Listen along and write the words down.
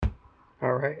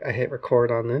right, I hit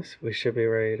record on this. We should be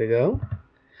ready to go.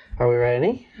 Are we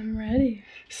ready? I'm ready.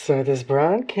 So this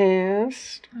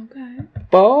broadcast. Okay.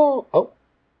 Ball. Oh,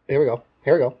 here we go.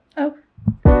 Here we go.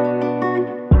 Oh.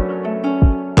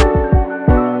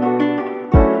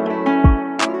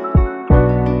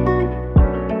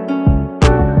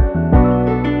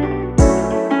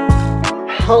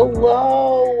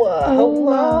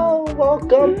 Hello.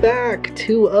 Welcome back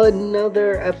to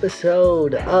another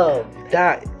episode of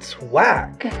That's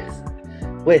Whack. Yes.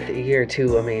 With your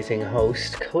two amazing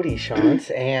hosts, Cody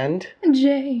Shantz and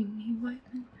Janie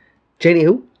Whiteman. Janie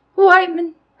who?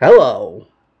 Whiteman. Hello.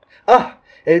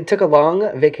 It took a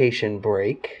long vacation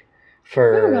break We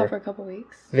were gone for a couple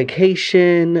weeks. I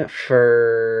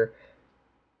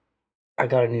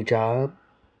got a new job.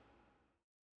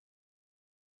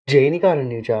 Janie got a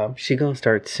new job. She gonna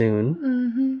start soon.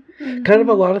 Mm-hmm. Kind of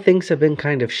a lot of things have been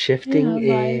kind of shifting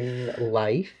life. in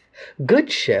life.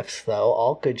 Good shifts, though.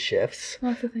 All good shifts.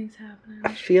 Lots of things happening.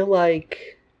 I feel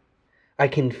like I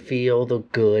can feel the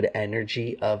good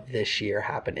energy of this year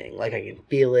happening. Like, I can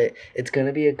feel it. It's going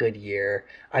to be a good year.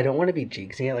 I don't want to be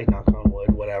jinxing it, like, knock on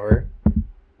wood, whatever.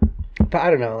 But I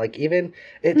don't know. Like, even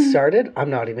it started,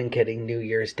 I'm not even kidding, New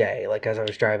Year's Day. Like, as I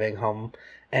was driving home,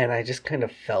 and I just kind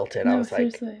of felt it. No, I was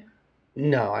seriously. like,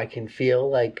 no, I can feel,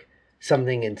 like,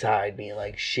 something inside me,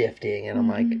 like, shifting. And I'm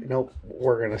like, nope,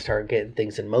 we're going to start getting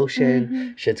things in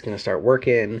motion. Shit's going to start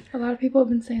working. A lot of people have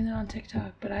been saying that on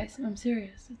TikTok, but I'm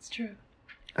serious. It's true.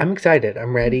 I'm excited.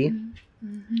 I'm ready.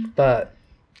 Mm-hmm. But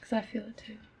Because I feel it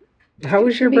too. how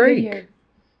was your It'll be a break?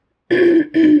 good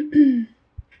year.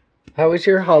 How was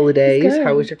your holidays? It's good.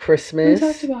 How was your We Christmas?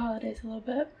 talked about holidays a little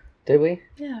bit. Did we?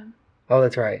 Yeah. Oh,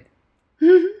 that's right.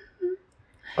 It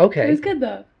Okay. was good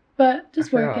though, but just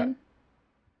I forgot. working.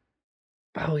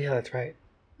 Oh, yeah, that's right.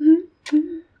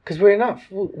 Mhm. Because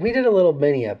we did a little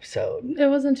mini episode. It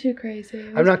wasn't too crazy. It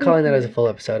I'm was not pretty calling that as a cool. full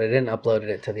episode. I didn't upload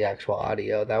it to the actual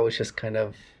audio. That was just kind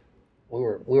of, we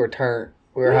were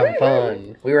having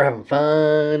fun. We were having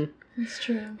fun. It's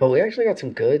true. But we actually got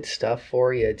some good stuff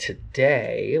for you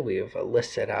today. We've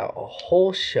listed out a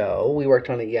whole show. We worked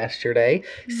on it yesterday.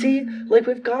 See, like,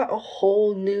 we've got a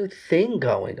whole new thing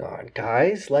going on,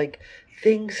 guys. Like,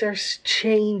 things are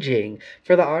changing.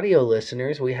 For the audio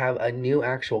listeners, we have a new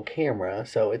actual camera.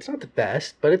 So it's not the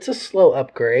best, but it's a slow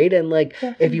upgrade. And, like, if you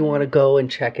Definitely. want to go and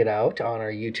check it out on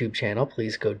our YouTube channel,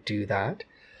 please go do that.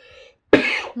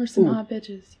 We're some Ooh. hot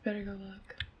bitches. You better go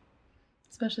look.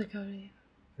 Especially Cody.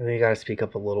 And then you gotta speak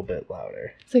up a little bit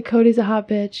louder. Say Cody's a hot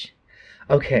bitch.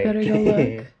 Okay. You better go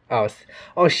look.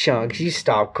 Oh, Shanks, you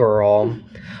stop, girl.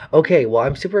 Okay, well,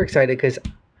 I'm super excited because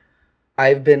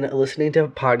I've been listening to a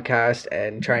podcast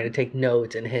and trying to take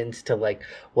notes and hints to, like,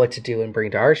 what to do and bring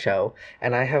to our show.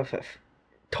 And I have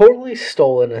totally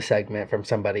stolen a segment from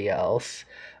somebody else.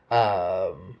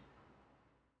 A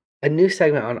new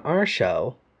segment on our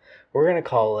show. We're going to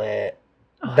call it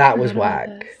Oh, That I Was forgot about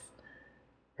Whack. this.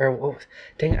 Or,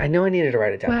 dang, I know I needed to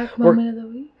write it down. Whack We're- moment of the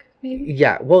week, maybe?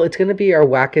 Yeah, well, it's going to be our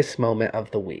wackest moment of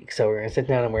the week. So we're going to sit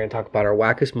down and we're going to talk about our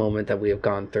wackest moment that we have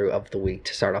gone through of the week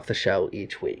to start off the show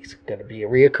each week. It's going to be a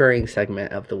reoccurring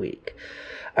segment of the week.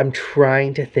 I'm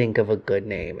trying to think of a good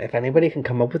name. If anybody can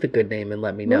come up with a good name and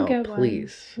let me We'll know, get one.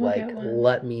 please. We'll get one.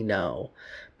 Let me know.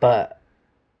 But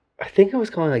I think I was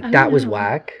calling, like, I That don't Was know.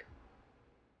 Whack.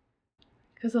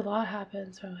 Because a lot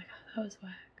happens. So I'm like, oh, that was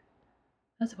whack.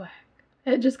 That's whack.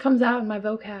 It just comes out in my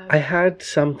vocab. I had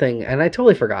something, and I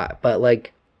totally forgot. But,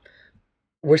 like,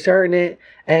 we're starting it.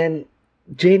 And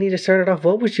Janie, to start it off,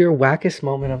 what was your wackest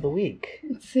moment of the week?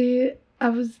 See, I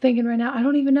was thinking right now. I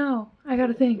don't even know. I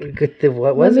gotta think.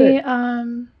 What was it?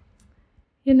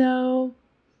 You know.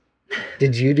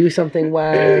 Did you do something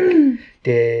whack?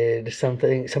 Did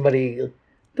somebody...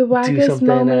 The wackest something,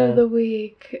 moment of the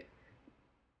week.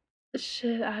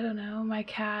 Shit, I don't know. My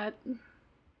cat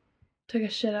took a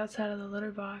shit outside of the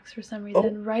litter box for some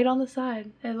reason, right on the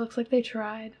side. It looks like they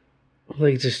tried.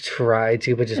 like, just tried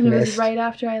to, but just And it missed? was right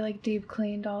after I, like, deep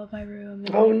cleaned all of my room.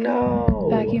 And, Oh, like, no.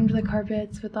 vacuumed the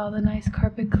carpets with all the nice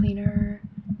carpet cleaner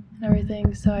and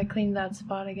everything. So I cleaned that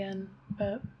spot again.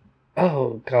 But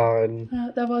Oh, God.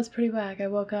 that was pretty whack. I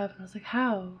woke up and I was like,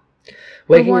 how?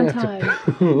 Waking one up to time.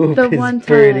 poop The is one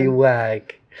pretty time.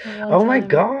 whack. The one Oh, my time.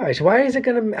 gosh. Why is it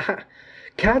gonna...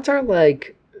 Cats are,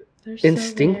 like, They're so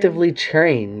instinctively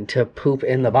trained to poop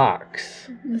in the box.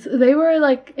 weird. They were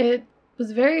like, it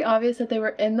was very obvious that they were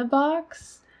in the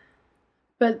box,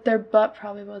 but their butt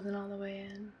probably wasn't all the way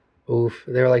in. Oof.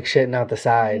 They were, like, shitting out the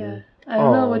side. Yeah. I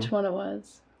don't know Oh. which one it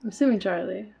was. I'm assuming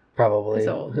Charlie. Probably. It's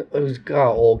old. It was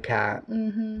old cat.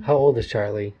 Mm-hmm. How old is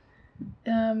Charlie?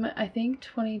 I think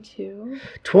 22.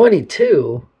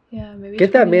 22? Yeah, maybe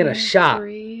Get that man a shot.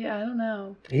 23, I don't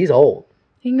know. He's old.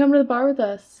 He can come to the bar with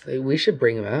us. We should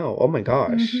bring him out. Oh my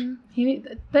gosh.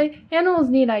 Animals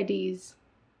need IDs.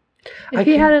 If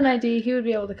he had an ID, he would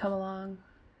be able to come along.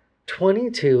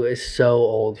 22 is so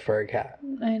old for a cat.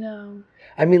 I know.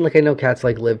 I mean, like, I know cats,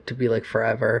 like, live to be, like,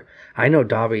 forever. I know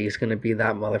Dobby's gonna be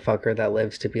that motherfucker that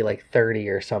lives to be, like, 30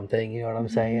 or something. You know what I'm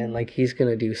saying? Like, he's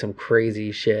gonna do some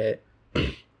crazy shit.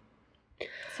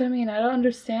 So, I mean, I don't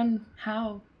understand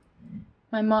how.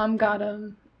 My mom got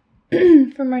him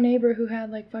from our neighbor who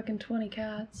had, like, fucking 20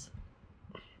 cats.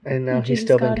 And now he's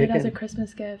still been kicking. Got it as a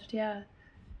Christmas gift, yeah.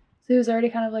 So he was already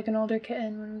kind of like an older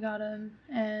kitten when we got him.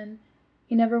 And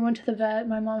he never went to the vet.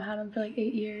 My mom had him for like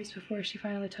 8 years before she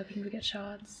finally took him to get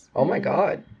shots. Oh my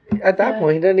God. At that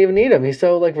point, he didn't even need him. He's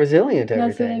so, like, resilient to everything.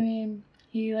 That's what I mean.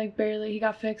 He, like, he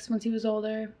got fixed once he was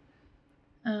older.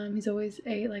 He's always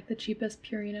ate, like, the cheapest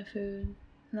Purina food.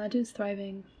 And that dude's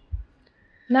thriving.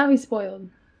 Now he's spoiled.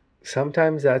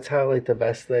 Sometimes that's how, like, the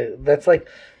best thing. That's like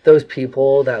those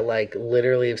people that, like,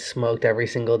 literally have smoked every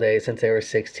single day since they were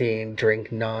 16, drink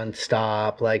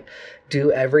nonstop, like,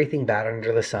 do everything bad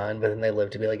under the sun, but then they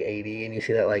live to be like 80, and you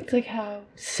see that, like, it's like how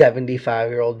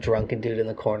 75-year-old drunken dude in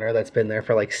the corner that's been there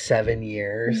for like 7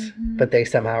 years, but they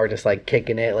somehow are just like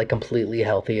kicking it, like, completely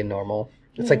healthy and normal.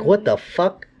 It's like, what the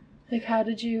fuck? Like, how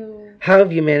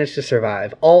have you managed to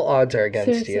survive? All odds are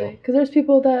against you. Because there's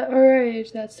people that are our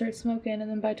age that start smoking,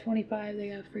 and then by 25, they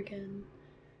got freaking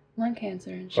lung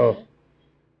cancer and shit. Oh.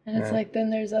 And it's like, then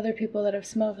there's other people that have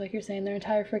smoked, like you're saying, their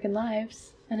entire freaking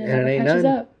lives, and it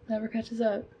never catches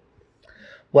up.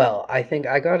 Well, I think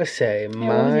I gotta say, what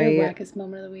was your wackest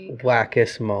moment of the week?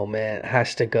 Wackest moment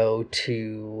has to go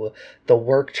to the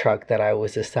work truck that I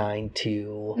was assigned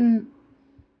to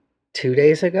 2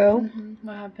 days ago.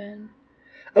 What happened?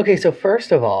 Okay, so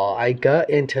first of all, I got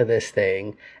into this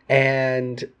thing,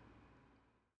 and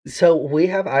so we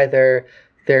have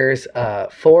there's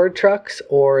Ford trucks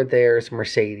or there's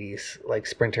Mercedes, like,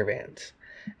 Sprinter vans,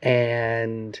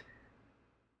 and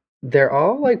they're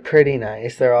all, like, pretty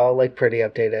nice. They're all, like, pretty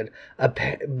updated.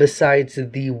 Besides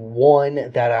the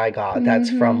one that I got, that's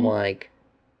from, like,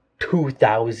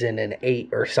 2008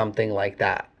 or something like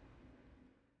that.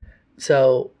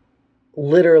 So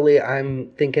literally, I'm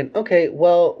thinking, okay,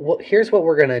 well, here's what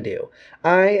we're going to do.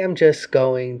 I am just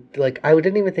going, like, I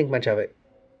didn't even think much of it.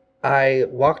 I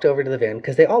walked over to the van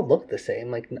because they all look the same.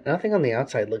 Like, nothing on the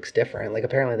outside looks different. Like,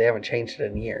 apparently they haven't changed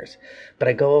it in years. But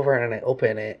I go over and I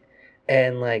open it,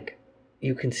 and, like,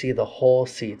 you can see the whole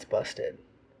seat's busted.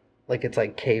 Like, it's,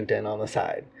 like, caved in on the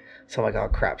side. So I'm like, oh,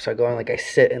 crap. So I go and, like, I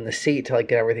sit in the seat to, like,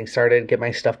 get everything started, get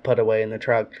my stuff put away in the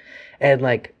truck. And,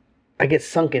 like, I get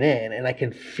sunken in, and I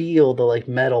can feel the, like,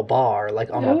 metal bar,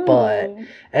 like, on my butt.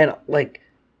 And, like,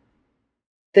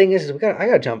 thing is I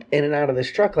gotta jump in and out of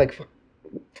this truck, like,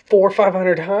 400 or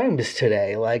 500 times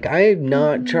today. Like, I'm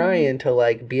not trying to,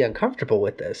 like, be uncomfortable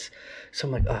with this. So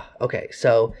I'm like, oh, okay,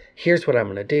 so here's what I'm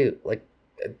gonna do. Like,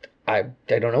 I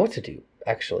don't know what to do,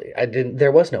 actually.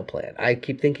 There was no plan. I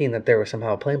keep thinking that there was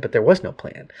somehow a plan, but there was no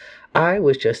plan. I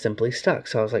was just simply stuck.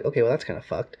 So I was like, okay, well, that's kind of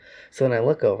fucked. So then I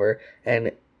look over,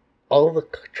 and all the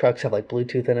trucks have, like,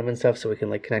 Bluetooth in them and stuff, so we can,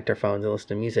 like, connect our phones and listen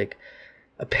to music.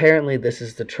 Apparently, this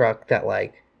is the truck that,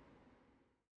 like,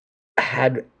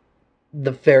 had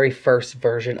the very first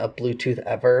version of Bluetooth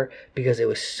ever, because it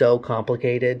was so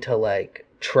complicated to, like,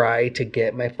 try to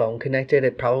get my phone connected.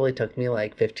 It probably took me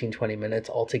like 15-20 minutes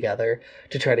altogether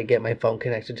to try to get my phone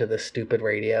connected to this stupid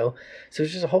radio. So it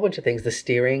was just a whole bunch of things. The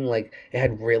steering, like, it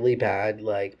had really bad,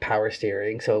 like, power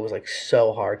steering, so it was, like,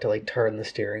 so hard to, like, turn the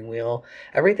steering wheel.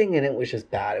 Everything in it was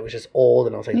just bad. It was just old,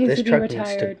 and I was like, this truck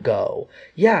needs to go.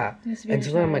 Yeah. And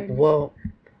so then I'm like, well,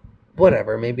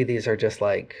 whatever, maybe these are just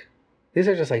like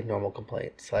normal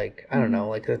complaints. Like, I don't know,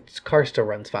 like, the car still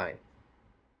runs fine.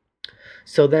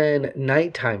 So then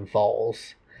nighttime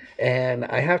falls, and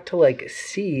I have to, like,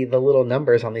 see the little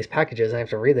numbers on these packages, and I have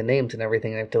to read the names and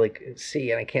everything. I have to, like, see,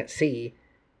 and I can't see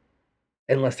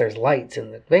unless there's lights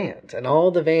in the vans. And all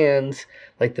the vans,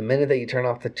 like, the minute that you turn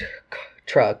off the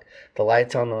truck, the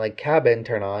lights on the, like, cabin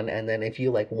turn on, and then if you,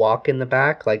 like, walk in the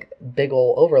back, like, big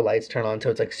old overlights turn on,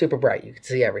 so it's, like, super bright. You can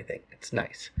see everything. It's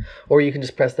nice. Or you can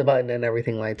just press the button and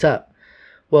everything lights up.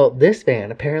 Well, this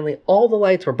van, apparently all the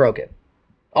lights were broken.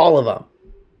 All of them.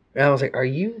 And I was like, are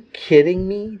you kidding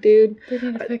me, dude? They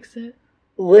need to fix it.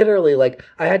 Literally, like,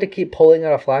 I had to keep pulling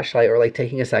out a flashlight or, like,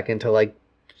 taking a second to, like,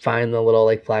 find the little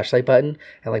like flashlight button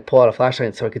and like pull out a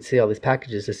flashlight so I could see all these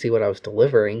packages to see what I was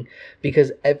delivering,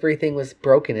 because everything was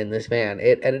broken in this van.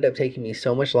 It ended up taking me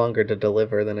so much longer to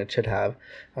deliver than it should have.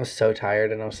 I was so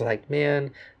tired, and I was like,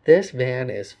 man, this van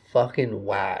is fucking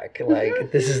whack.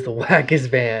 Like, this is the wackest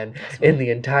van in the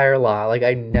entire lot. Like,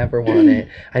 I never want it.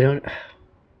 I don't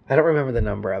remember the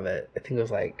number of it. I think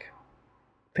it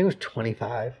was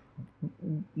 25.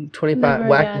 25 Never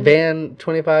whack again. van,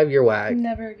 25, you're whack.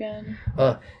 Never again.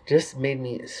 Just made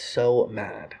me so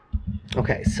mad.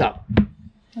 Okay, so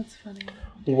That's funny.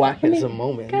 wackism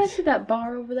moments. Can I see that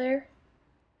bar over there?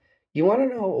 You want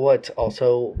to know what's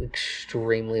also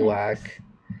extremely whack?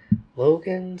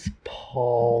 Logan's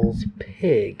Paul's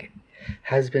pig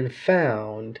has been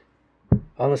found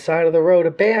on the side of the road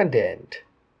abandoned.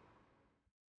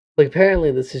 Like,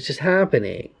 apparently this is just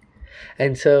happening.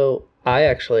 And so I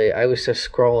was just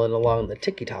scrolling along the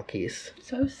TikTokies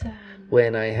So sad.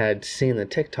 when I had seen the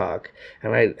TikTok,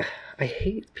 and I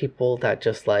hate people that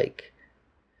just like,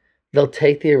 they'll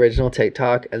take the original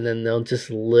TikTok and then they'll just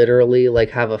literally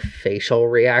like have a facial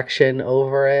reaction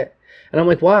over it. And I'm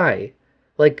like, why?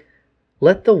 Like,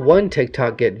 let the one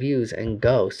TikTok get views and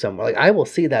go somewhere. Like, I will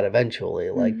see that eventually.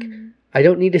 Like, I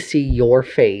don't need to see your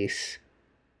face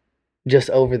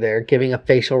just over there giving a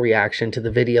facial reaction to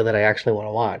the video that I actually want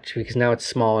to watch, because now it's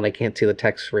small and I can't see the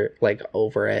text like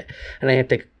over it, and I have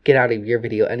to get out of your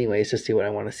video anyways to see what I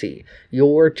want to see.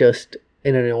 You're just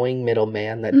an annoying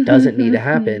middleman that doesn't need to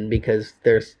happen, because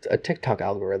there's a TikTok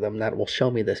algorithm that will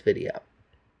show me this video.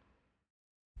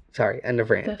 Sorry, end of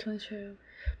rant. Definitely true.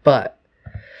 But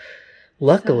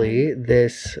luckily,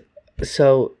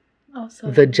 Also,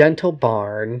 the Gentle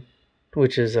Barn,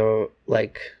 which is a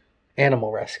like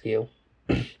animal rescue,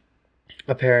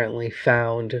 apparently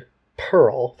found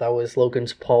Pearl, that was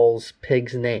Logan's Paul's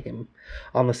pig's name,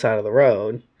 on the side of the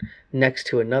road next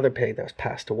to another pig that was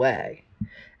passed away.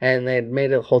 And they had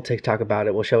made a whole TikTok about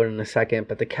it. We'll show it in a second.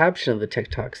 But the caption of the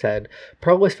TikTok said,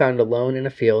 Pearl was found alone in a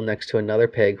field next to another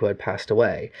pig who had passed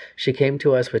away. She came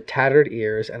to us with tattered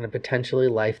ears and a potentially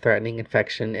life-threatening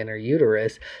infection in her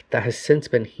uterus that has since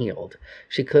been healed.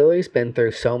 She clearly has been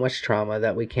through so much trauma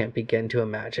that we can't begin to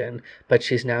imagine, but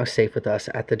she's now safe with us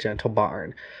at the Gentle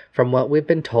Barn. From what we've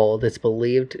been told, it's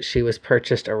believed she was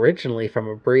purchased originally from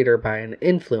a breeder by an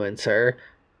influencer,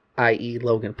 i.e.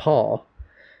 Logan Paul.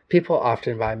 People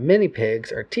often buy mini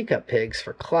pigs or teacup pigs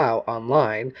for clout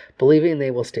online, believing they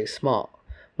will stay small.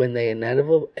 When they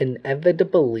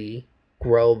inevitably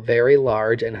grow very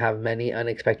large and have many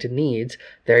unexpected needs,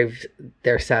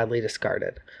 they're sadly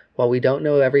discarded. While we don't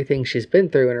know everything she's been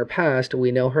through in her past,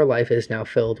 we know her life is now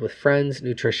filled with friends,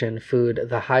 nutrition, food,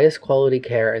 the highest quality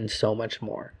care, and so much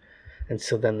more. And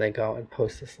so then they go and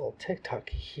post this little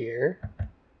TikTok here,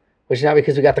 which now,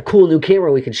 because we got the cool new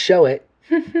camera, we can show it.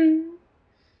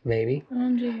 Maybe.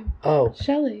 OMG. Oh.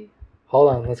 Shelly.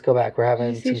 Hold on, let's go back. We're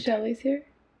having Did you see Shelly's here?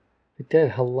 We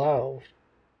did. Hello.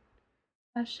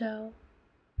 Hi, Shell.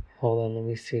 Hold on, let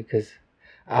me see, because...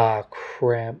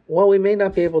 crap. Well, we may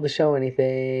not be able to show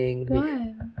anything.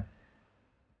 Why?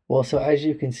 Well, so as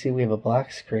you can see, we have a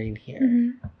black screen here.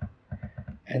 Mm-hmm.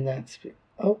 And that's...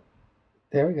 Oh,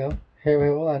 there we go. Here,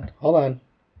 wait, hold on.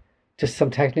 Just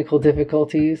some technical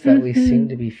difficulties that we seem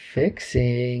to be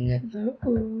fixing.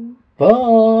 Uh-oh.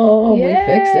 Boom! Yay! We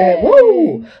fixed it.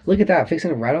 Woo! Look at that, fixing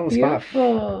it right on the spot.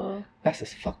 Beautiful. Fast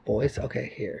as fuck, boys.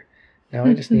 Okay, here. Now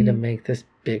I just need to make this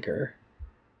bigger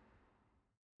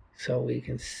so we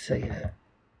can see it.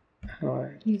 How do I...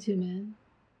 You too, man.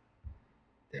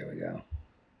 There we go.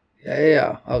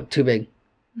 Yeah. Oh, too big.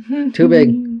 Too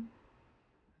big.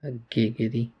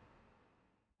 Giggity.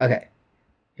 Okay.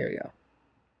 Here we go.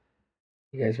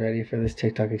 You guys ready for this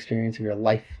TikTok experience of your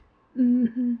life?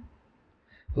 Mm-hmm.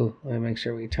 Ooh, let me make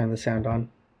sure we turn the sound on.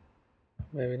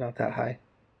 Maybe not that high.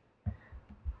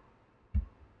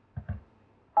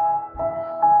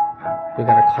 We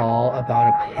got a call about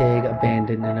a pig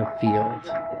abandoned in a field.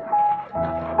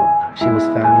 She was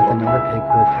found with another pig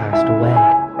who had passed away.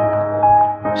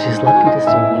 She's lucky to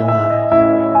still be alive.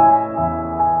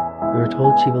 We were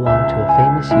told she belonged to a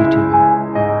famous YouTuber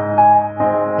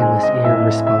and was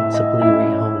irresponsibly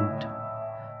rehomed.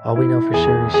 All we know for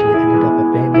sure is she ended up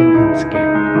abandoned and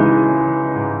scared.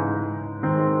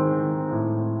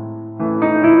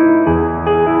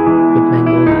 With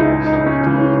mangled ears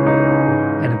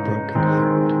and a broken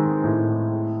heart.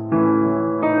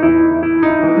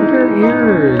 Look at her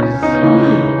ears!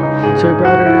 So we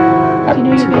brought her Do you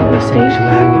know to your baby the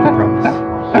sanctuary with a promise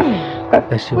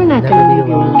that she will never be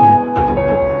alone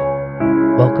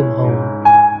again. Welcome home.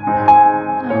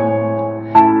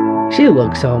 She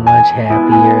looks so much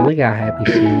happier. Look how happy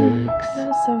she looks. That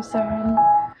is so sad.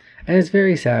 And it's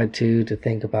very sad, too, to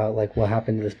think about, like, what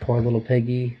happened to this poor little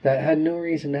piggy that had no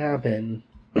reason to happen.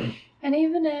 And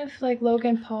even if, like,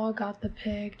 Logan Paul got the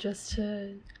pig just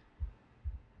to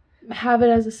have it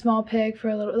as a small pig for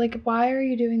a little... Like, why are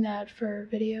you doing that for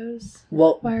videos?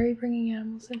 Well... Why are you bringing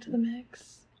animals into the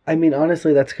mix? I mean,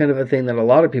 honestly, that's kind of a thing that a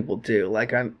lot of people do.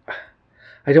 Like, I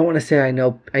don't want to say I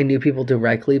knew people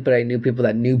directly, but I knew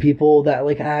people that,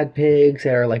 like, had pigs,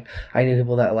 or, like, I knew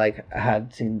people that, like,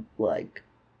 had seen, like,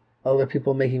 other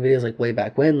people making videos, like, way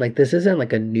back when. Like, this isn't,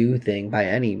 like, a new thing by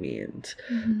any means.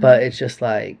 Mm-hmm. But it's just,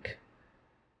 like,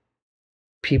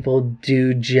 people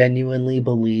do genuinely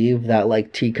believe that,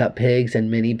 like, teacup pigs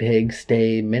and mini pigs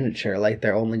stay miniature. Like,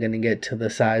 they're only going to get to the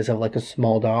size of, like, a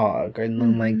small dog, and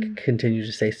then, like, continue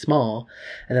to stay small.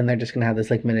 And then they're just going to have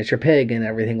this, like, miniature pig, and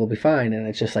everything will be fine, and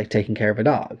it's just, like, taking care of a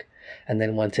dog. And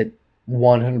then once it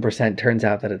 100% turns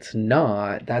out that it's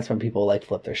not, that's when people, like,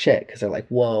 flip their shit, because they're like,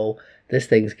 whoa, this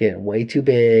thing's getting way too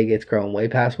big, it's growing way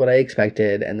past what I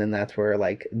expected, and then that's where,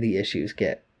 like, the issues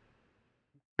get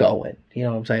going. You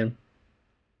know what I'm saying?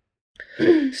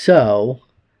 So,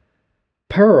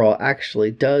 Pearl actually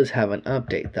does have an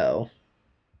update, though,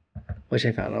 which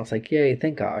I found. I was like, yay,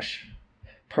 thank gosh.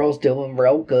 Pearl's doing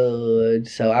real good.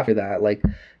 So after that, like,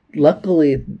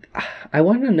 luckily, I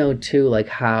want to know, too, like,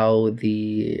 how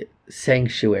the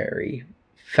sanctuary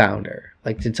found her.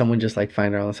 Like, did someone just, like,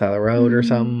 find her on the side of the road or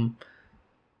something?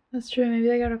 That's true. Maybe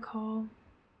they got a call.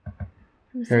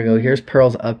 Here we go. Here's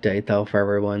Pearl's update, though, for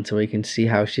everyone, so we can see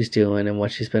how she's doing and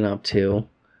what she's been up to.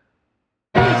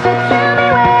 That's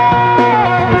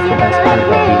the best part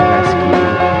about being rescued.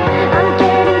 I'm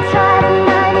getting tired and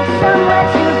I need somewhere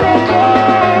to break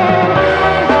in.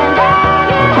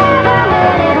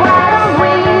 And why don't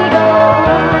we go?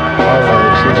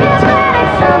 Oh, she's just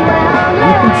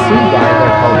you can see why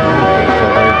they're called mini pigs,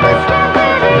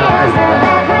 but not as long.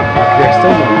 They're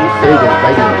still not as big as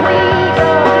regular pigs,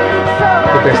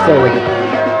 but they're still like a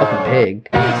fucking pig.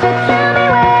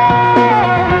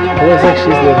 It looks like she's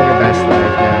living her best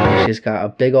life now. She's got a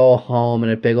big old home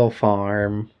and a big old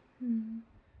farm.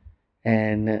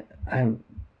 And I'm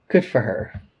good for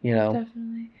her, you know?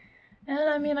 Definitely. And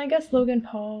I mean, I guess Logan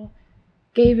Paul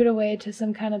gave it away to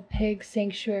some kind of pig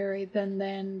sanctuary,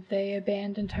 then they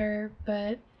abandoned her.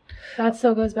 But that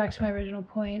still goes back to my original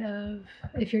point of,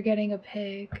 if you're getting a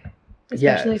pig,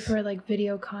 especially for, like,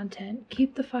 video content,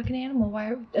 keep the fucking animal.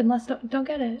 Why? Unless don't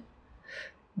get it.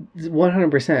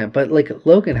 100%, but, like,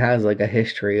 Logan has, like, a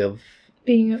history of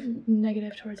being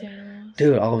negative towards animals.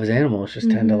 Dude, all of his animals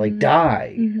just tend to, like,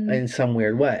 die in some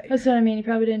weird way. That's what I mean. He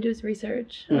probably didn't do his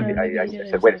research. I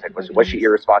said, wait a second. Was she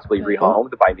irresponsibly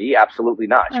rehomed by me? Absolutely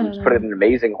not. She was put in an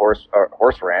amazing horse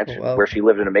ranch where she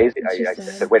lived an amazing... I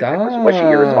said, wait a second. Was she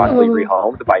irresponsibly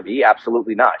rehomed by me?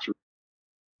 Absolutely not.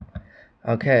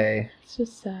 Okay. It's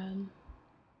just sad.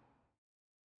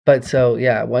 But so,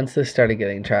 yeah, once this started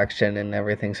getting traction and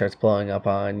everything starts blowing up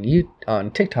on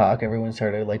TikTok, everyone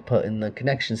started, like, putting the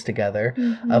connections together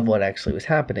of what actually was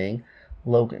happening.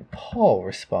 Logan Paul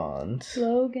responds.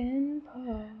 Logan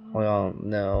Paul. We all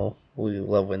know we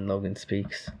love when Logan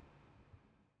speaks.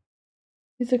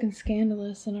 He's looking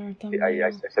scandalous in our thumbnail.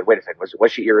 I said, wait a second.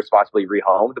 Was she irresponsibly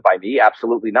rehomed by me?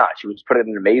 Absolutely not. She was put in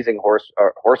an amazing horse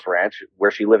ranch where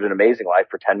she lived an amazing life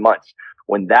for 10 months.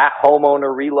 When that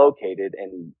homeowner relocated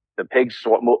and the pigs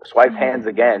swiped hands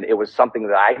again, it was something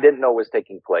that I didn't know was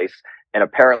taking place. And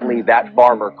apparently that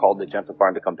farmer called the Gentle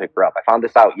Barn to come pick her up. I found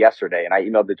this out yesterday, and I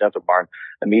emailed the Gentle Barn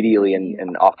immediately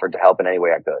and offered to help in any way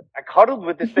I could. I cuddled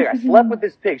with this pig. I slept with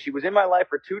this pig. She was in my life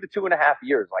for 2 to 2.5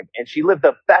 years. And she lived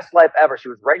the best life ever. She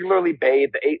was regularly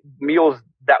bathed, ate meals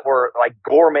that were like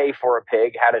gourmet for a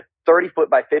pig, had a 30-foot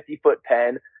by 50-foot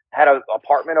pen, had an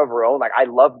apartment of her own. Like, I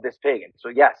loved this pig. And so,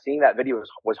 yeah, seeing that video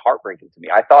was heartbreaking to me.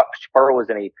 I thought Pearl was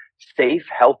in a safe,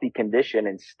 healthy condition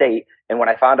and state. And when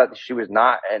I found out that she was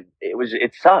not, and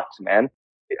it sucks, man.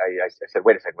 I said,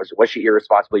 wait a second, was she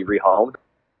irresponsibly rehomed?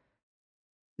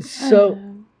 So,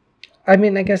 I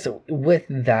mean, I guess with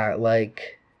that,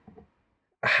 like,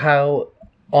 how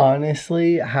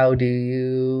do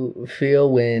you feel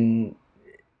when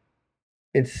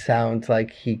it sounds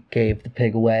like he gave the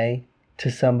pig away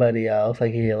to somebody else?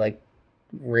 Like, he, like,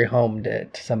 rehomed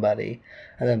it to somebody,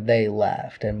 and then they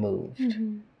left and moved.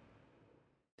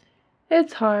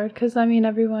 It's hard, because, I mean,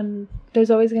 there's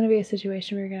always going to be a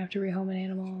situation where you're going to have to rehome an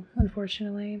animal,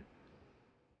 unfortunately.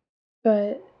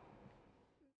 But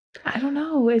I don't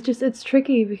know. It's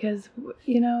tricky because,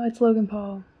 you know, it's Logan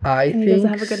Paul. I think he doesn't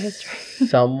have a good history.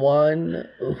 Someone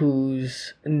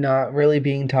who's not really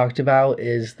being talked about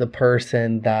is the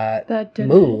person that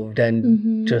moved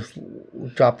and just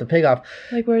drop the pig off.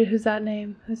 Like, who's that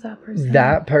name? Who's that person?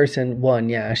 That person, one,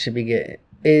 yeah,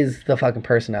 is the fucking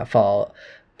person at fault.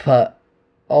 But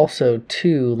also,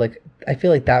 two, like, I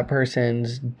feel like that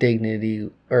person's dignity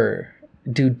or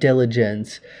due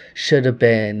diligence should have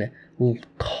been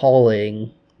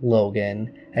calling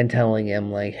Logan and telling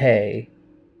him, like, hey,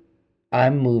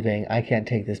 I'm moving. I can't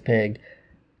take this pig.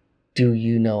 Do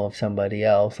you know of somebody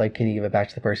else? Like, can you give it back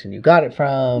to the person you got it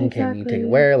from? Exactly. Can you take it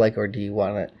where? Like, or do you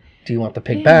want the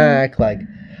pig back? Like,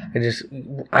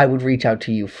 I would reach out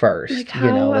to you first. Like,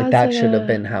 you know, like that should have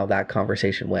been how that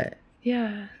conversation went.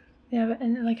 Yeah. Yeah, but,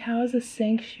 and like, how is a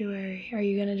sanctuary? Are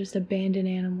you gonna just abandon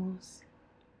animals?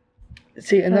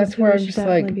 See, and that's where I'm just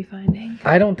like,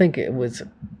 I don't think it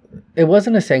wasn't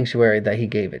a sanctuary that he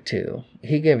gave it to.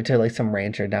 He gave it to like some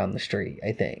rancher down the street,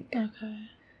 I think. Okay.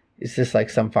 It's just like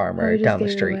some farmer down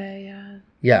the street. Yeah.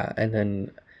 Yeah, and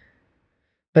then,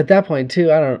 but at that point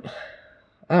too, I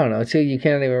don't know. Too, you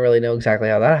can't even really know exactly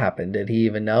how that happened. Did he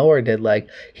even know, or did like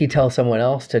he tell someone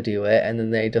else to do it, and then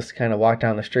they just kind of walked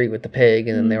down the street with the pig,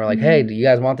 and then they were like, "Hey, do you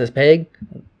guys want this pig?"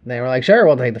 And they were like, "Sure,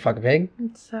 we'll take the fucking pig."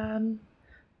 It's sad.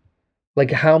 Like,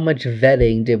 how much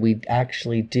vetting did we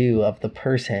actually do of the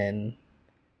person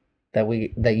that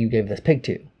you gave this pig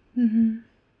to? Mm-hmm.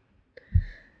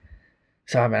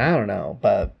 So, I mean, I don't know,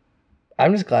 but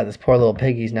I'm just glad this poor little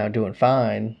piggy's now doing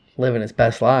fine, living his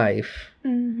best life,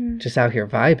 just out here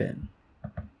vibing.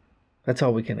 That's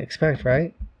all we can expect,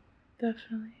 right?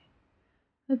 Definitely.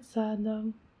 That's sad,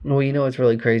 though. Well, you know what's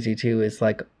really crazy, too, is,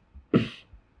 like,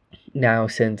 now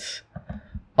since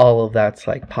all of that's,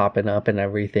 like, popping up and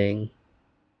everything,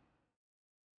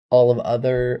 all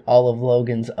of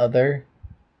Logan's other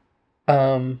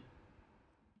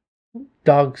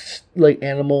dogs, like,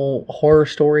 animal horror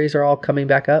stories are all coming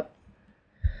back up,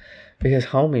 because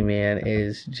homie man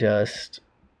is just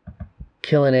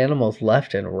killing animals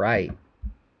left and right.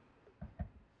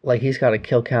 Like, he's got a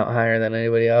kill count higher than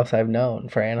anybody else I've known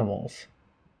for animals.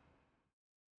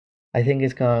 I think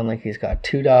it's gone, like, he's got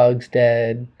 2 dogs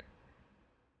dead.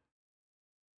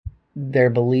 They're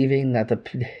believing that the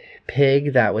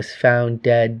pig that was found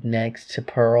dead next to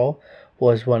Pearl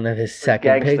was one of his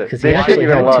second pigs, because he actually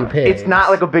had 2 pigs. It's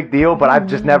not like a big deal, but I've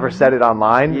just never said it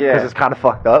online because it's kind of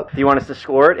fucked up. Do you want us to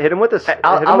score it? Hit him with a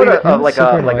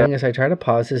As I try to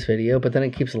pause this video, but then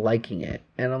it keeps liking it,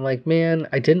 and I'm like, man,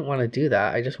 I didn't want to do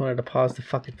that. I just wanted to pause the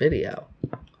fucking video.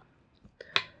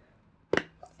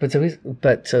 This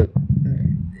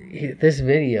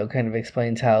video kind of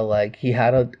explains how, like, he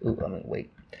had a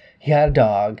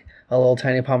dog, a little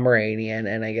tiny Pomeranian,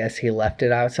 and I guess he left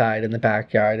it outside in the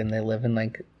backyard, and they live in,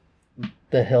 like,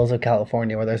 the hills of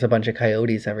California where there's a bunch of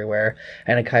coyotes everywhere,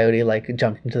 and a coyote, like,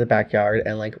 jumped into the backyard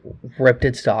and, like, ripped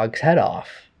its dog's head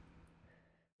off.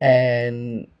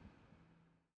 And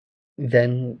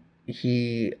then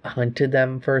he hunted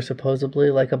them for supposedly,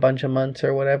 like, a bunch of months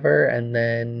or whatever, and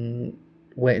then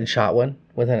went and shot one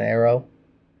with an arrow.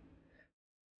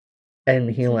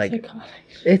 And he, like,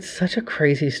 it's such a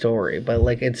crazy story, but,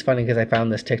 like, it's funny because I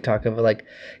found this TikTok of, like,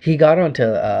 he got onto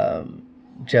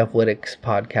Jeff Wittick's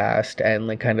podcast and,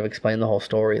 like, kind of explained the whole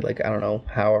story, like, I don't know,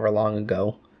 however long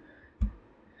ago.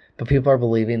 But people are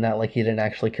believing that, like, he didn't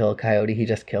actually kill a coyote, he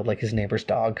just killed, like, his neighbor's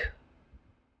dog.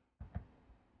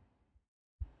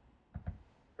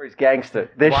 He's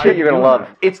gangster. This shit you're gonna love.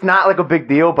 It's not like a big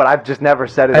deal, but I've just never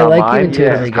said it online. I like even to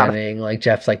the beginning, like,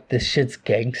 Jeff's like, this shit's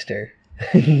gangster.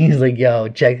 He's like, yo,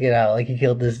 check it out. Like, he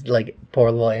killed this, like,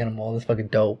 poor little animal. This fucking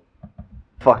dope.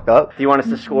 Fucked up. Do you want us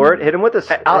to score it? Hit him with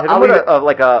a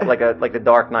like the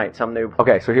Dark Knight, some new.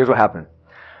 Okay, so here's what happened.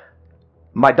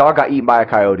 My dog got eaten by a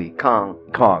coyote. Kong.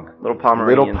 Little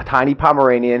Pomeranian. Little tiny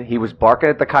Pomeranian. He was barking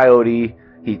at the coyote.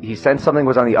 He sensed something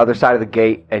was on the other side of the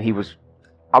gate, and he was,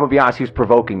 I'm gonna be honest, he was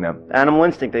provoking them. Animal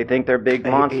instinct. They think they're big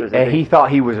monsters. And he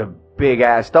thought he was a big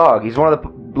ass dog. He's one of the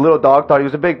little dog, thought he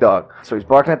was a big dog. So he's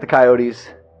barking at the coyotes,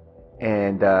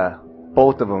 and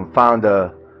both of them found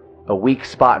a weak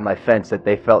spot in my fence that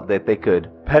they felt that they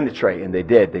could penetrate, and they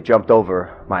did. They jumped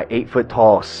over my 8-foot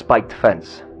tall spiked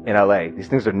fence in LA. These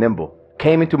things are nimble.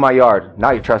 Came into my yard.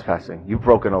 Now you're trespassing. You've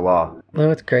broken a law. You know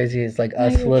what's crazy is, like,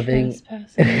 us living.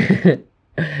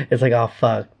 It's like, oh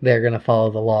fuck, they're gonna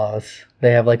follow the laws.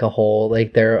 They have, like, a whole,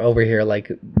 like, they're over here, like,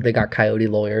 they got coyote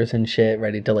lawyers and shit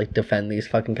ready to, like, defend these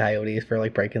fucking coyotes for,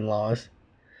 like, breaking laws.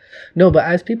 No, but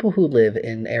as people who live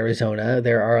in Arizona,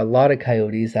 there are a lot of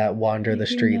coyotes that wander the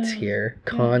streets here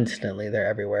constantly. They're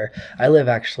everywhere. I live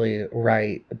actually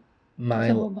right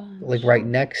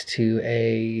next to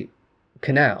a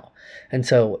canal. And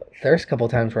so there's a couple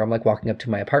of times where I'm, like, walking up to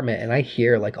my apartment and I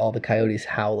hear, like, all the coyotes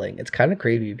howling. It's kind of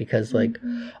creepy because, like,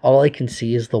 all I can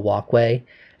see is the walkway,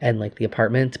 and like the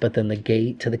apartments, but then the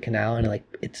gate to the canal, and like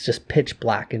it's just pitch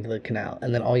black into the canal,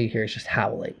 and then all you hear is just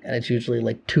howling, and it's usually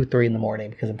like 2-3 in the morning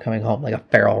because I'm coming home like a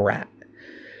feral rat.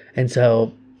 And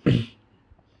so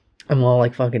I'm all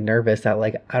like fucking nervous that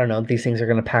like, I don't know, these things are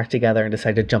gonna pack together and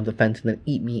decide to jump the fence and then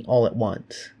eat me all at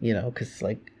once, you know, because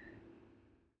like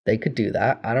they could do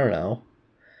that. I don't know,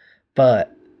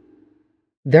 but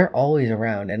they're always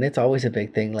around, and it's always a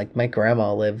big thing. Like my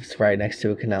grandma lives right next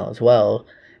to a canal as well,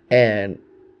 and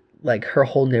like her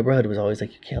whole neighborhood was always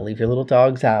like, you can't leave your little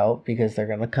dogs out because they're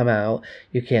gonna come out.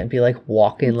 You can't be like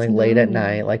walking like late at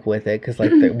night like with it because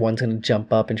like one's gonna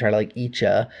jump up and try to like eat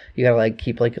you. You gotta like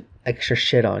keep like extra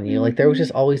shit on you. Like there was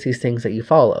just always these things that you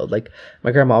followed. Like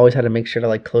my grandma always had to make sure to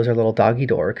like close her little doggy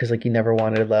door because like you never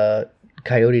wanted the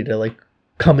coyote to like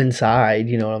come inside.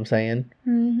 You know what I'm saying?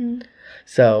 Mm-hmm.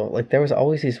 So like there was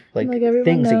always these like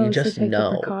things that you just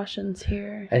know. Precautions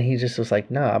here. And he just was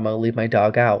like, no, I'm gonna leave my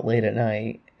dog out late at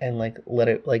night and like let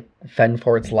it like fend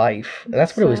for its life. And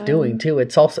that's what it was doing too.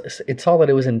 It saw that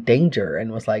it was in danger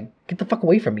and was like, get the fuck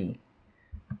away from me.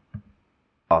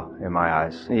 Oh, in my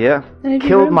eyes, yeah, And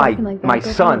killed my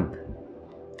son.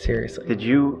 Seriously.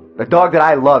 A dog that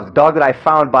I loved, a dog that I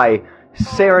found by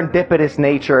serendipitous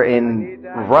nature in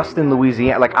Ruston,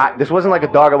 Louisiana. Like this wasn't like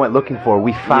a dog I went looking for.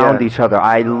 We found each other.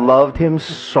 I loved him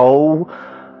so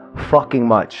fucking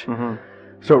much. Mm-hmm.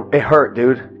 So it hurt,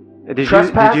 dude.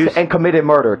 Trespassed and committed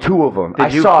murder. 2 of them.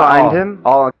 Did you find him?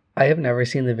 I have never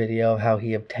seen the video of how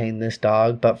he obtained this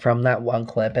dog, but from that one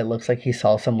clip, it looks like he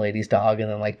saw some lady's dog and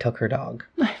then like took her dog.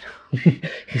 I know.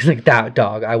 He's like, that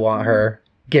dog, I want her.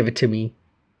 Give it to me.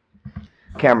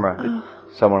 Camera.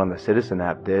 Someone on the Citizen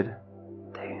app did.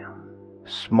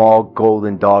 Small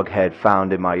golden dog head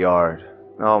found in my yard.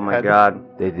 Oh my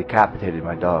God. They decapitated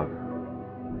my dog.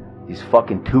 These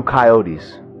fucking 2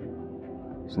 coyotes.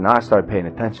 So now I started paying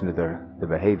attention to their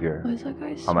behavior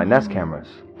on my Nest cameras.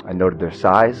 I noted their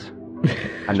size.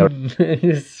 I noted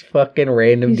this fucking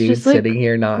random dude just, sitting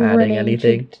here not adding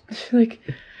anything. Like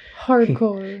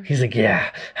hardcore. He's like,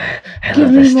 yeah, I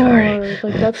love this story. More.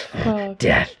 Like that's fucked.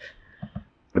 Death.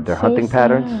 With their hunting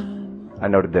patterns. I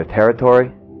noted their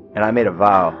territory. And I made a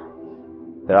vow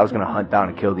that I was going to hunt down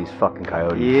and kill these fucking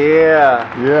coyotes.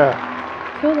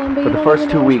 Yeah. Kill them, but for you the don't first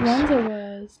even 2 know weeks. Which ones it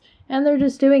was. And they're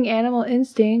just doing animal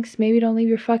instincts. Maybe don't leave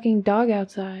your fucking dog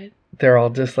outside. They're all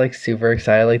just like super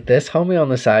excited. Like this homie on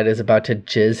the side is about to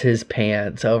jizz his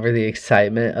pants over the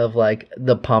excitement of like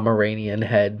the Pomeranian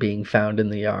head being found in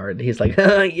the yard. He's like,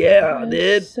 yeah,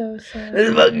 dude. So sad. This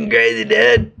is fucking crazy,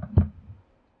 dude.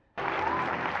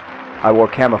 I wore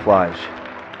camouflage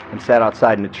and sat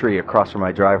outside in a tree across from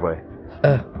my driveway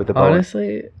with the boa.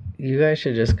 Honestly, you guys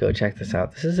should just go check this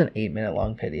out. This is an 8-minute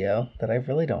long video that I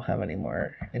really don't have any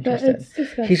more interest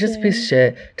in. He's just a piece of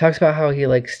shit. Talks about how he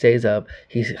like stays up.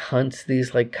 He hunts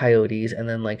these like coyotes and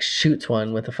then like shoots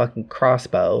one with a fucking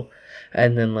crossbow,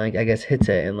 and then like I guess hits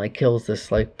it and like kills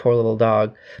this like poor little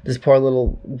dog, this poor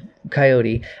little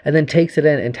coyote, and then takes it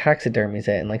in and taxidermies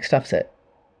it and like stuffs it.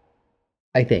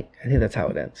 I think that's how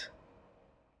it ends.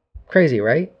 Crazy,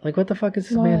 right? Like, what the fuck is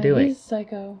this man doing? He's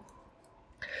psycho.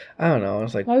 I don't know. I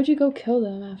was like, why would you go kill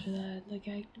them after that?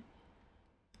 Like,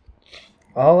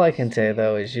 all I can say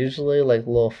though is usually like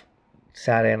little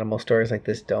sad animal stories like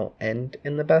this don't end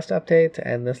in the best updates,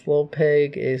 and this little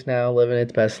pig is now living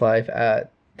its best life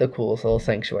at the coolest little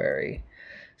sanctuary.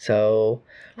 So,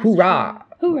 hoorah!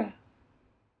 Hoorah!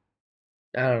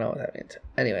 I don't know what that means.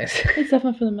 Anyways, it's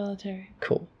definitely for the military.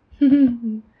 Cool.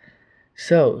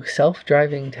 So,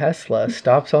 self-driving Tesla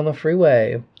stops on the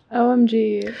freeway.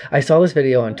 OMG. I saw this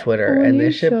video on Twitter, and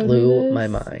this shit blew my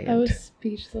mind. I was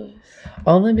speechless.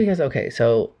 Only because, okay,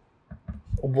 so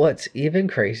what's even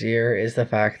crazier is the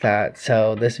fact that,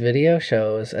 so this video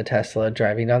shows a Tesla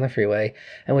driving down the freeway,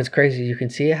 and what's crazy, you can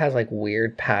see it has, like,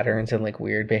 weird patterns and, like,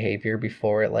 weird behavior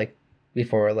before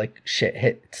shit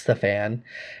hits the fan.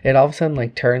 It all of a sudden,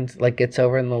 like, turns, like, gets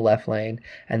over in the left lane,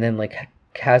 and then, like,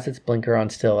 has its blinker on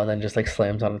still and then just like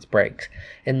slams on its brakes.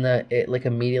 It like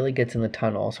immediately gets in the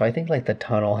tunnel. So I think like the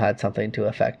tunnel had something to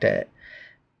affect it.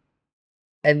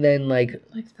 And then like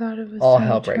thought it was all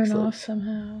hell breaks turn off loose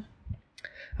somehow.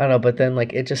 I don't know, but then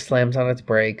like it just slams on its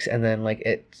brakes and then like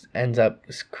it ends up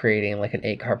creating like an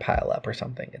 8-car pileup or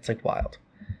something. It's like wild.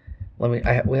 We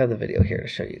have the video here to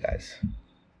show you guys.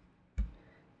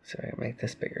 So I'm gonna make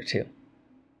this bigger too.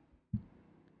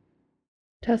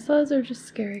 Teslas are just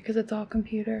scary because it's all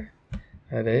computer.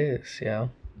 It is, yeah.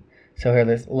 So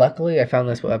here, luckily I found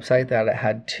this website that it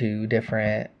had 2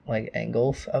 different like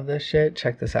angles of this shit.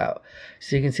 Check this out.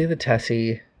 So you can see the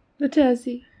Tessie. The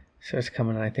Tessie. So it's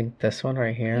coming in, I think this one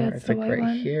right here. Yeah, it's like right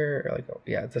one. here. Or like,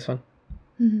 yeah, it's this one.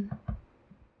 Mm-hmm.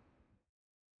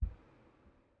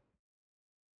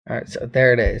 All right, so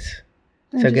there it is.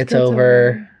 And So it gets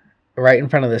over right in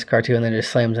front of this car too, and then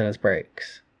just slams on its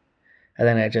brakes. And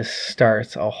then it just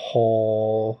starts a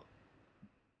whole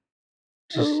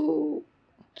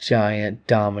giant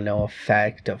domino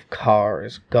effect of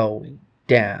cars going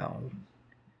down.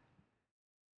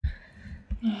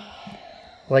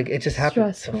 Like, it just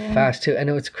happens so fast too.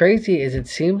 And what's crazy is it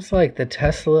seems like the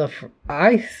Tesla,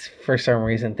 I for some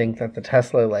reason think that the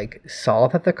Tesla like saw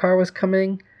that the car was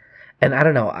coming. And I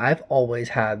don't know, I've always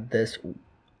had this,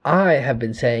 I have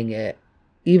been saying it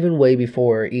even way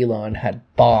before Elon had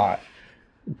bought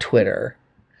Twitter.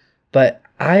 But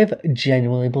I've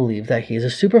genuinely believed that he's a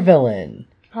supervillain.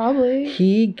 Probably.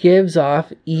 He gives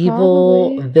off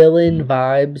evil villain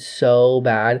vibes so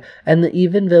bad. And the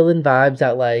even villain vibes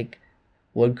that like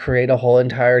would create a whole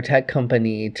entire tech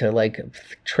company to like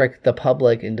trick the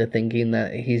public into thinking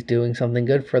that he's doing something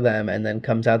good for them, and then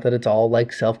comes out that it's all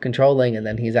like self-controlling, and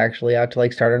then he's actually out to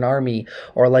like start an army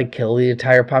or like kill the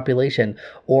entire population,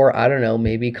 or I don't know,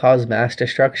 maybe cause mass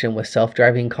destruction with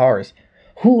self-driving cars.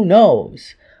 Who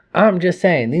knows? I'm just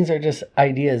saying, these are just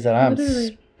ideas that I'm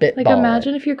spitballing. Like,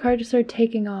 imagine if your car just started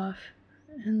taking off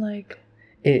and like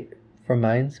it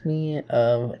reminds me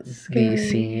of the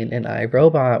scene in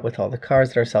iRobot with all the cars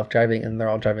that are self-driving, and they're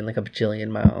all driving like a bajillion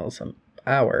miles an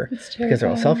hour because they're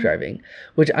all self-driving,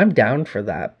 which I'm down for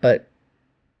that, but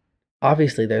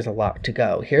obviously there's a lot to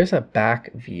go. Here's a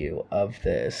back view of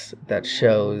this that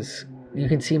shows, you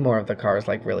can see more of the cars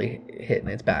like really hitting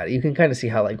its bad. You can kind of see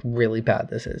how like really bad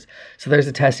this is. So there's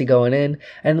a Tessie going in,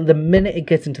 and the minute it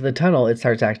gets into the tunnel, it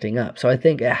starts acting up. So I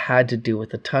think it had to do with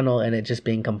the tunnel and it just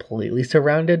being completely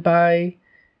surrounded by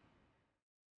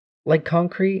like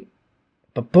concrete.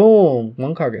 But boom,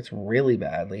 one car gets really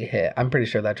badly hit. I'm pretty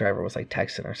sure that driver was like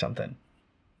texting or something.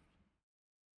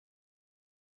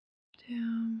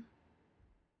 Damn.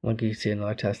 Look, you see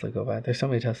another Tesla go by. There's so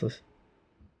many Teslas.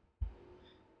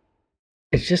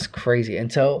 It's just crazy.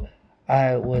 And so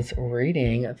I was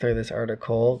reading through this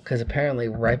article because apparently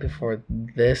right before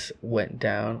this went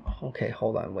down. Okay,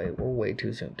 hold on. Wait, we're way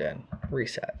too zoomed in.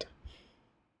 Reset.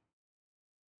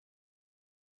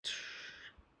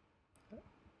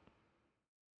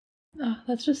 Oh,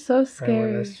 that's just so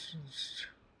scary.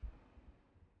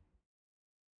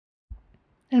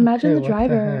 And imagine the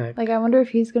driver. Like, I wonder if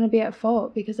he's going to be at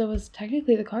fault because it was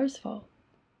technically the car's fault.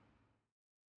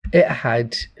 It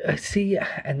had, see,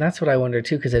 and that's what I wonder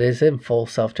too, because it is in full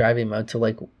self-driving mode. So,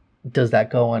 like, does that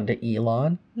go on to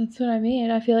Elon? That's what I mean.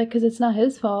 I feel like because it's not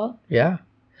his fault. Yeah.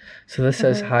 So this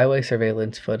says highway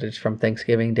surveillance footage from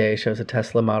Thanksgiving Day shows a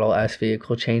Tesla Model S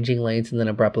vehicle changing lanes and then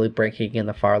abruptly braking in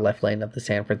the far left lane of the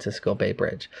San Francisco Bay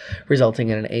Bridge, resulting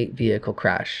in an 8-vehicle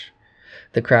crash.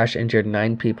 The crash injured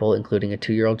 9 people, including a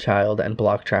 2-year-old child, and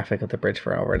blocked traffic at the bridge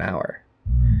for over an hour.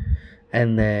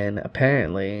 And then,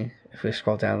 apparently, if we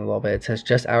scroll down a little bit, it says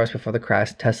just hours before the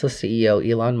crash, Tesla CEO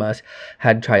Elon Musk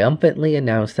had triumphantly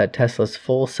announced that Tesla's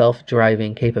full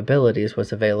self-driving capabilities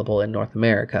was available in North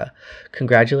America,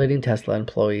 congratulating Tesla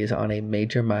employees on a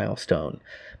major milestone.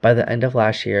 By the end of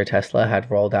last year, Tesla had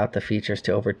rolled out the features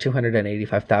to over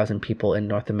 285,000 people in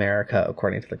North America,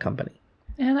 according to the company.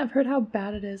 And I've heard how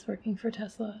bad it is working for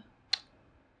Tesla.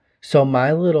 So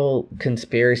my little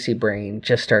conspiracy brain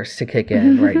just starts to kick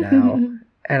in right now.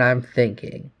 And I'm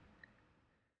thinking,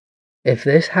 if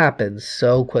this happens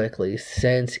so quickly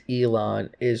since Elon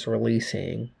is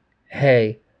releasing,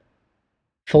 hey,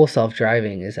 full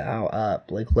self-driving is out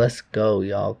up. Like, let's go,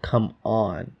 y'all. Come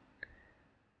on.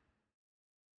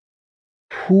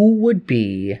 Who would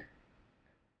be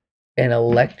an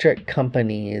electric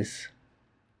company's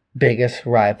biggest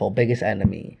rival, biggest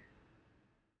enemy?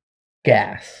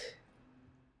 Gas.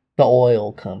 The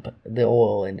oil company, the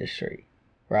oil industry,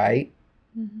 right?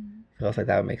 Mm-hmm. Feels like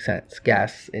that would make sense.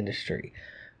 Gas industry.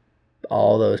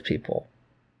 All those people.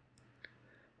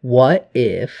 What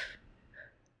if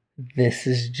this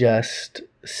is just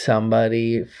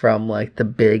somebody from like the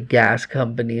big gas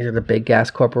companies or the big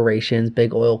gas corporations,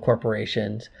 big oil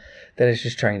corporations, that is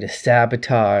just trying to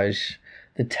sabotage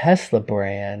the Tesla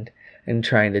brand and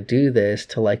trying to do this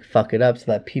to like fuck it up so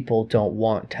that people don't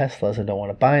want Teslas and don't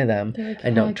want to buy them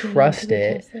and don't trust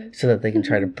it, so that they can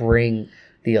try to bring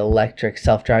the electric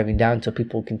self-driving down so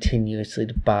people continuously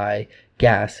to buy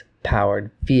gas-powered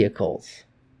vehicles.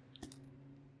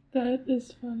 That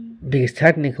is funny. Because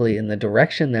technically, in the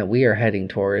direction that we are heading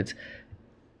towards,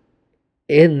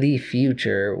 in the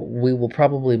future, we will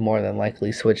probably more than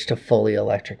likely switch to fully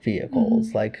electric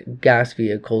vehicles. Mhm. Like, gas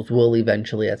vehicles will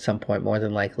eventually, at some point, more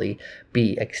than likely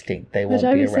be extinct. They won't Which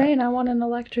I be was around. saying, I want an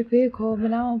electric vehicle,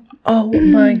 but now Oh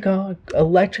my god.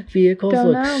 Electric vehicles Don't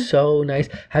look know. so nice.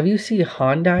 Have you seen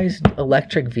Hyundai's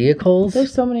electric vehicles?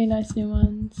 there's so many nice new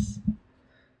ones.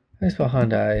 There's for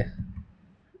Hyundai.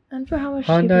 And for how much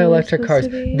cheaper Hyundai they're electric cars.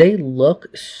 supposed to be. They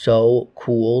look so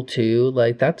cool too.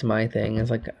 Like, that's my thing. It's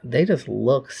like, they just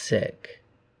look sick.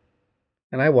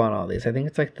 And I want all these. I think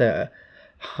it's like the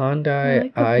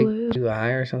Hyundai I like the blue.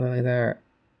 i2i or something like that.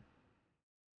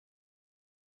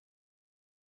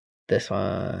 This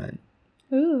one.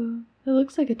 Ooh, it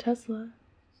looks like a Tesla.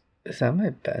 Is that my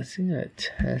Bessie? A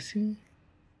Tessie?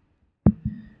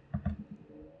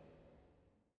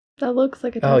 That looks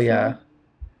like a Tesla. Oh, yeah.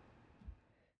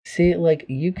 See, like,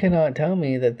 you cannot tell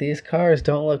me that these cars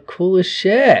don't look cool as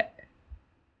shit.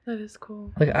 That is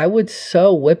cool. Like, I would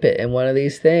so whip it in one of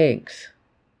these things.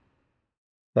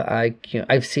 But I can't.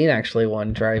 I've seen actually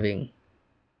one driving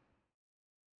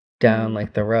down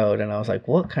like the road, and I was like,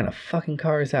 what kind of fucking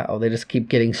car is that? Oh, they just keep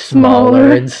getting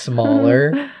smaller and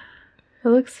smaller. It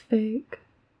looks fake.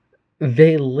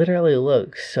 They literally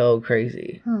look so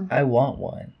crazy. Huh. I want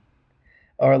one.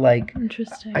 Or like,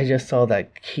 Interesting. I just saw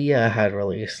that Kia had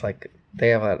released, like, they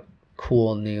have a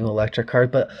cool new electric car,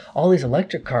 but all these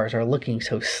electric cars are looking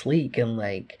so sleek, and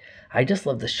like, I just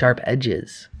love the sharp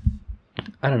edges.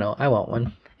 I don't know. I want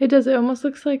one. It does. It almost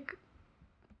looks like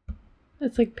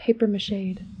it's like paper mache.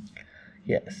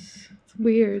 Yes. It's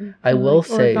weird. I and, will like,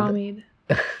 say origamied.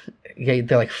 Yeah,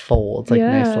 they're like folds, like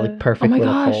nice, Yeah. like perfect Oh my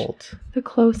little gosh. folds. The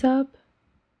close up.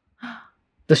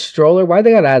 The stroller, why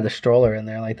they gotta add the stroller in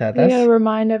there like that? They That's gotta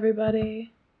remind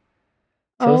everybody.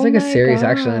 so it was like a my serious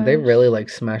accident. They gosh. really like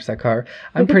smashed that car.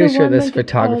 I'm Look at pretty the sure one, this like,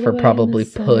 photographer all the way in probably the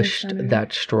center. pushed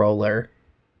that stroller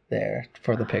there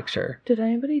for the picture. Did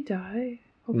anybody die?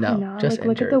 Hopefully No, not. just like,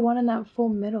 look at injured. the one in that full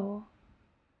middle.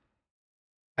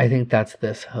 I think that's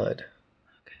this hood.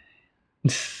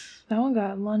 Okay. That one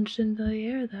got launched into the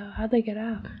air though. How'd they get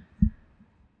out?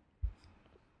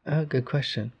 Oh, good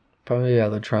question. Probably out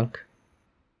of the trunk.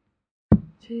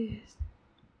 Jeez.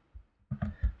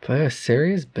 But a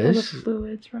serious All the bitch.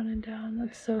 fluids running down.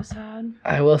 That's so sad.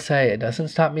 I will say, it doesn't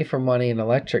stop me from wanting an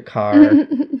electric car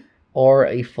or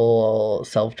a full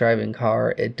self-driving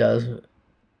car. It does.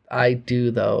 I do,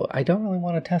 though. I don't really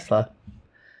want a Tesla.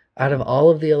 Out of all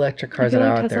of the electric cars feel that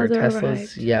are like out there, Teslas are Teslas,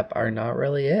 overhyped. yep, are not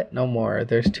really it no more.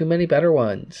 There's too many better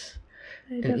ones.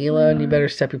 They And definitely Elon, you are. better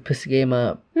step your pussy game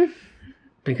up.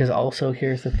 Because also,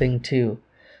 here's the thing, too.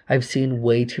 I've seen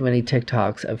way too many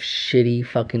TikToks of shitty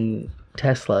fucking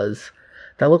Teslas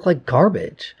that look like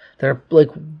garbage. They're, like,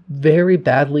 very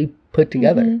badly put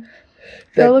together. Mhm.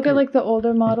 That- Go look at like the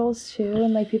older models too,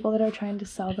 and like people that are trying to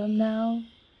sell them now.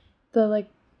 The like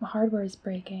hardware is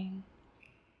breaking,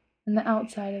 and the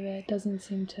outside of it doesn't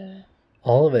seem to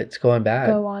all of it's going bad.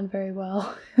 go on very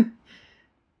well.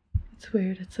 It's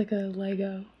weird. It's like a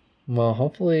Lego. Well,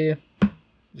 hopefully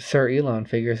Sir Elon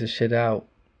figures his shit out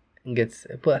and gets...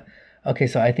 But, okay,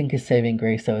 so I think his saving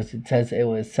grace, though, is it says it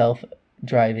was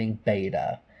self-driving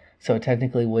beta. So it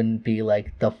technically wouldn't be,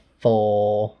 like, the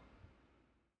full,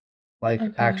 like,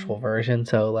 Okay. actual version.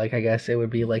 So, like, I guess it would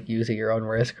be, like, use at your own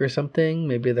risk or something.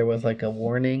 Maybe there was, like, a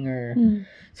warning or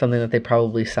something that they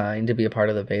probably signed to be a part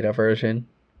of the beta version.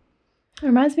 It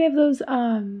reminds me of those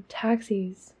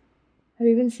taxis. Have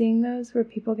you been seeing those where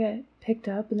people get picked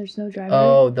up and there's no driver?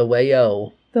 Oh, the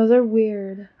Wayo. Those are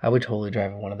weird. I would totally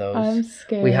drive one of those. I'm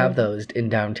scared. We have those in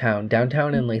downtown.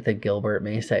 Downtown in like the Gilbert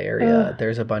Mesa area, Ugh.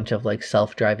 there's a bunch of like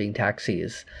self-driving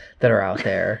taxis that are out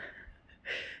there.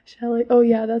 Shelley, oh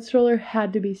yeah, that stroller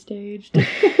had to be staged.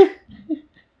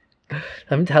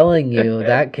 I'm telling you,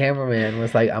 that cameraman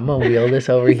was like, I'm gonna wheel this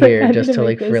over He's like, here "I need just to to make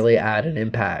like this." really add an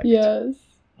impact. Yes.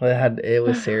 It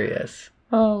was serious.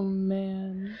 Oh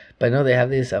man. But no, they have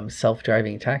these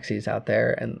self-driving taxis out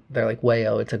there, and they're like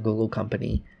Wayo. It's a Google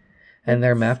company, and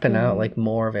they're mapping out Scary. like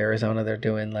more of Arizona. They're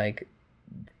doing.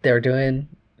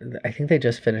 I think they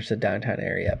just finished the downtown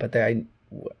area, but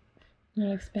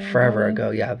Gonna expand forever maybe.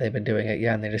 ago, yeah, they've been doing it,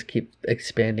 yeah, and they just keep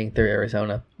expanding through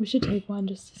Arizona. We should take one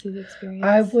just to see the experience.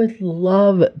 I would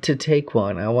love to take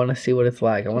one. I want to see what it's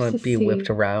like. I Just want to to be see. whipped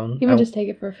around. Even just take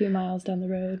it for a few miles down the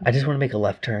road. I just want to make a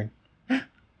left turn.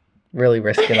 Really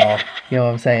risk it all. You know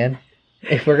what I'm saying?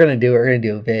 If we're gonna do it, we're gonna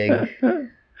do it big.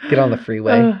 Get on the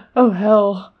freeway. Oh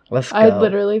hell. Let's go. I'd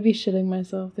literally be shitting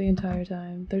myself the entire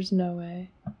time. There's no way.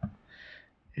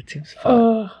 It seems fun.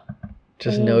 Oh,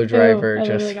 Just ew, no ew, driver, I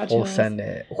literally just got full chills. send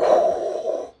it.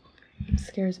 it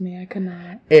scares me. I could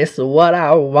not. It's what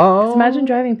I want. Just imagine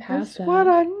driving past It's that. what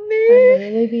I I'd need.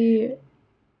 literally be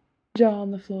Jaw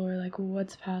on the floor, like,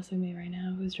 what's passing me right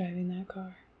now? Who's driving that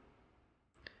car?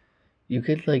 You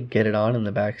could, like, get it on in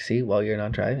the back seat while you're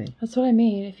not driving. That's what I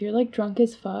mean. If you're, like, drunk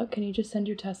as fuck, can you just send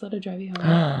your Tesla to drive you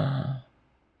home?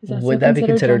 Would that be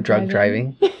considered drunk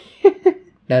driving?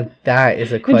 That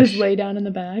is a question. And just lay down in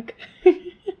the back.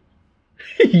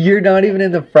 You're not even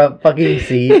in the front fucking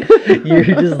seat. You're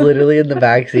just literally in the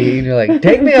back seat and you're like,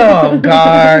 take me home,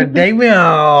 car. Take me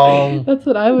home. That's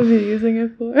what I would be using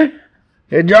it for.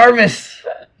 Hey, Jarvis,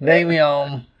 take me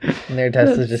home. And their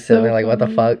Tesla's just sitting there like, what the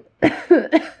fuck?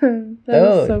 That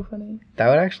was so funny. That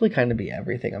would actually kind of be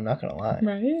everything. I'm not going to lie.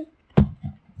 Right?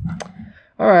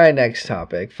 All right, next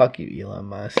topic. Fuck you, Elon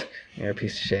Musk. You're a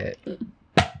piece of shit.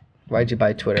 Why'd you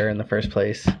buy Twitter in the first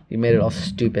place? You made it all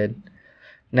stupid.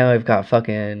 Now we've got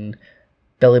fucking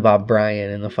Billy Bob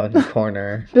Bryan in the fucking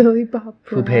corner. Billy Bob Bryan.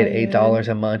 Who paid $8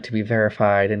 a month to be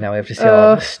verified, and now we have to see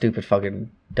all the stupid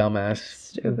fucking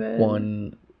dumbass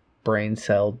one brain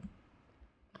cell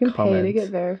You can comments. pay to get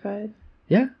verified.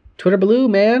 Yeah. Twitter Blue,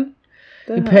 man.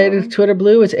 You pay to Twitter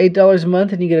Blue, it's $8 a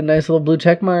month, and you get a nice little blue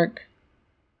check mark.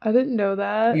 I didn't know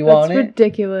that. You want it? That's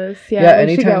ridiculous. Yeah,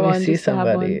 anytime you see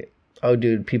somebody. Oh,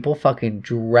 dude, people fucking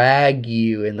drag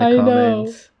you in the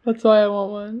comments. Know. That's why I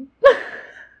want one.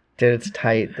 Dude, it's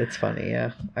tight. It's funny,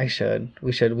 yeah.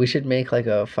 We should make like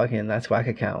a fucking That's Whack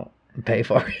account and pay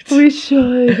for it. We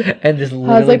should. And just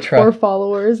literally has like 4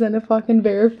 followers and a fucking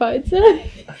verified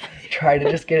site. Try to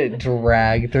just get it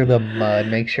dragged through the mud.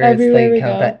 Make sure Everywhere it's the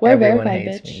account that We're everyone verified,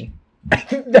 hates bitch. me.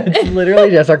 That's literally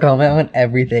just our comment on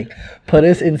everything. Put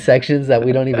us in sections that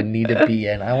we don't even need to be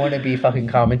in. I want to be fucking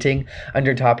commenting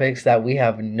under topics that we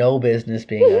have no business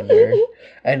being under.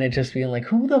 And it just being like,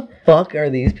 who the fuck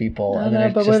are these people? I and know,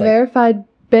 then but it's we're just like, verified,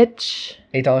 bitch.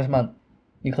 $8 a month.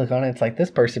 You click on it, it's like, this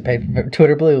person paid for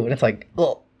Twitter Blue. And it's like,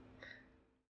 ugh.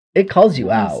 It calls you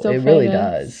I'm out. still It really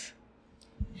famous. does.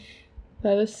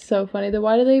 That is so funny. Then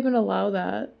why do they even allow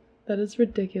that? That is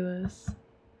ridiculous.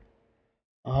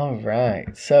 All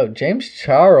right. So James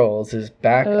Charles is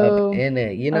back up in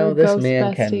it. You know, this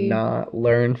man bestie. cannot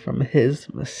learn from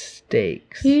his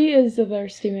mistakes. He is a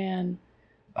thirsty man.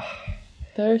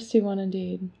 Thirsty one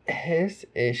indeed. His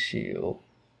issue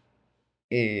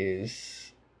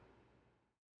is,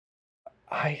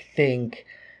 I think...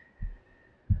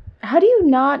 How do you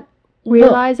not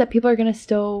realize that people are going to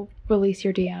still release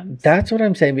your DMs? That's what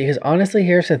I'm saying, because honestly,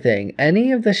 here's the thing.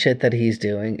 Any of the shit that he's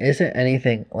doing isn't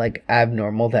anything, like,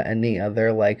 abnormal that any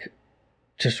other, like,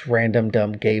 just random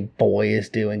dumb gay boy is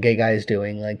doing, gay guy is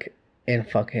doing, like, in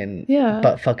fucking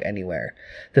butt fuck anywhere.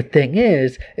 The thing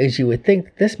is you would think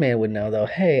that this man would know, though,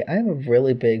 hey, I'm a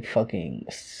really big fucking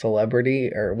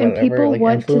celebrity or whatever, like,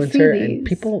 influencer, and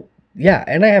people... Yeah,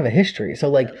 and I have a history. So,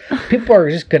 like, people are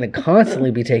just going to constantly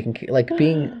be taking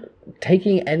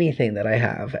anything that I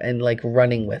have and, like,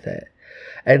 running with it.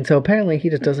 And so, apparently, he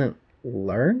just doesn't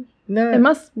learn that. It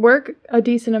must work a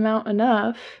decent amount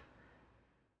enough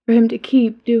for him to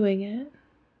keep doing it.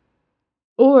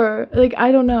 Or, like,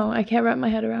 I don't know. I can't wrap my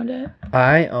head around it.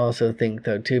 I also think,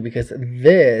 though, too, because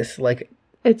this, like...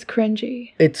 It's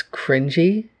cringy. It's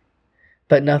cringy.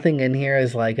 But nothing in here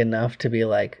is, like, enough to be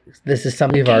like, this is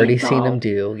something we've already seen him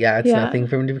do. Yeah, it's nothing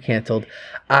for him to be canceled.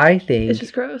 I think... It's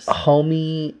just gross.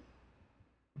 Homie...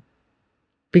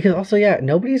 Because also,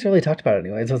 nobody's really talked about it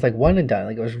anyway. So it's like one and done.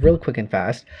 Like, it was real quick and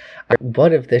fast.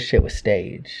 What if this shit was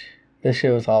staged? This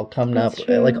shit was all coming up,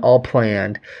 like, all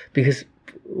planned. Because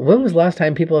when was the last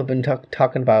time people have been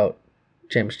talking about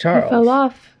James Charles? He fell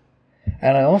off.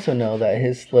 And I also know that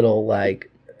his little, like...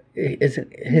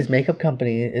 Isn't his makeup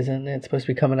company, isn't it supposed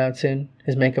to be coming out soon?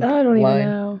 His makeup line? I don't even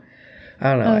know. I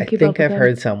don't know. I think I've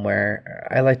heard somewhere.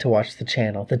 I like to watch the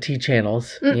channel, the T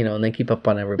channels, you know, and they keep up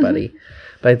on everybody. Mm-hmm.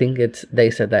 But I think they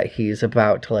said that he's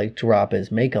about to, like, drop his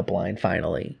makeup line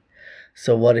finally.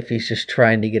 So what if he's just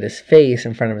trying to get his face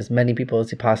in front of as many people as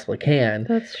he possibly can?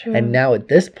 That's true. And now at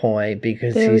this point,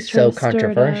 because he's so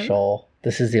controversial,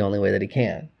 this is the only way that he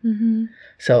can. Mm-hmm.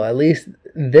 So at least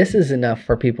this is enough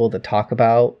for people to talk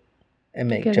about and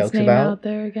make jokes his name about. Out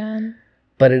there again.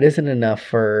 But it isn't enough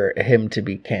for him to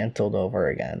be canceled over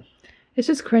again. It's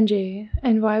just cringy.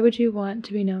 And why would you want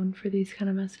to be known for these kind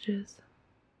of messages?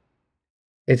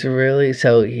 It's really...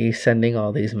 So he's sending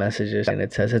all these messages and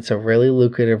it says, it's a really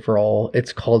lucrative role.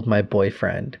 It's called My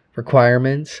Boyfriend.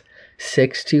 Requirements,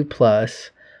 6'2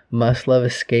 plus, must love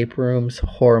escape rooms,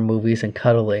 horror movies, and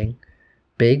cuddling.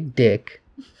 Big dick.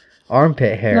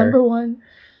 Armpit hair. Number 1.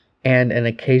 And an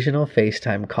occasional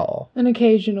FaceTime call. An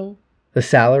occasional. The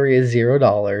salary is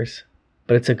 $0,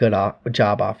 but it's a good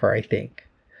job offer, I think.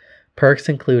 Perks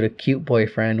include a cute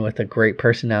boyfriend with a great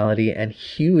personality and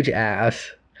huge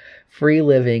ass, free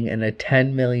living in a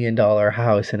 $10 million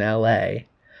house in LA,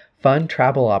 fun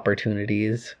travel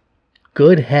opportunities,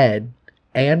 good head,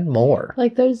 and more.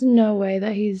 Like, there's no way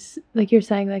that he's, like you're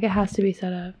saying, like, it has to be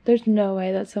set up. There's no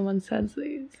way that someone sends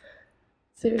these.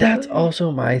 Seriously. That's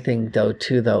also my thing,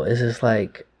 though, is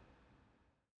like,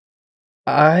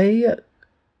 I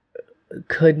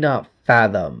could not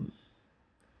fathom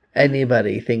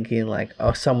anybody thinking like,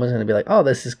 oh, someone's gonna be like, oh,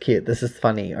 this is cute, this is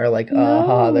funny, or like,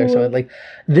 oh, they're so like,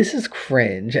 this is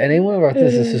cringe. Anyone who wrote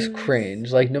this is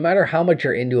cringe. Like, no matter how much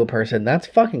you're into a person, that's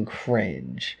fucking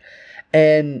cringe.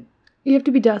 And you have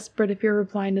to be desperate if you're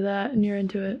replying to that and you're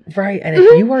into it. Right. And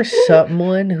if you are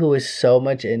someone who is so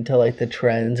much into like the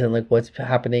trends and like what's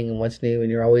happening and what's new,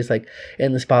 and you're always like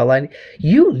in the spotlight,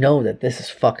 you know that this is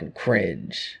fucking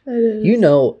cringe. It is. You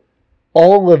know,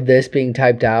 all of this being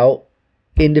typed out,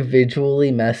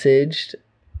 individually messaged,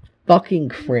 fucking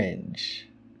cringe.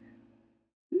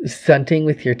 Stunting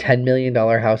with your $10 million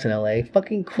house in LA,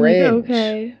 fucking cringe. Like,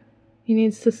 okay. He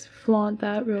needs to flaunt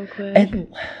that real quick.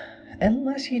 And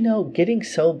unless, you know, getting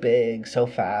so big so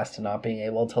fast and not being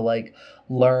able to like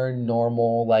learn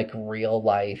normal like real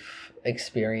life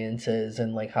experiences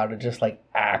and like how to just like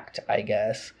act, I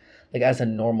guess, like as a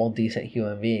normal decent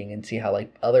human being, and see how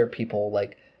like other people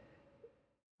like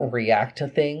react to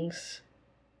things,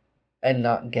 and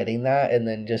not getting that, and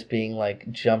then just being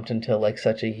like jumped into like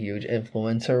such a huge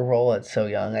influencer role at so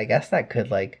young, I guess that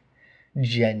could like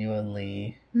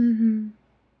genuinely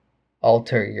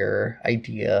alter your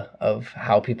idea of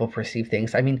how people perceive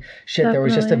things. I mean, shit, Definitely. There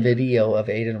was just a video of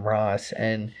Aiden Ross,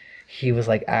 and he was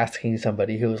like asking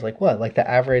somebody who was like, what, like the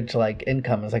average like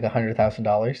income is like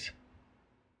 $100,000?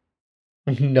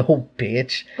 No,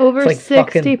 bitch. Over like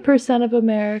 60% of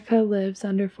America lives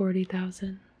under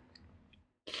 40,000.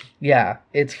 Yeah,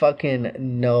 it's fucking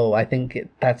no. I think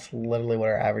that's literally what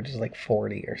our average is, like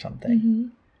 40 or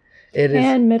something. It is,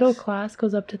 and middle class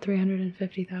goes up to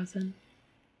 350,000.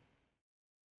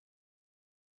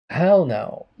 Hell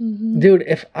no, dude.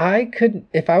 If I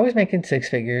was making six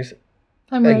figures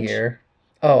a year,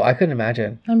 oh, I couldn't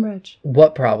imagine. I'm rich.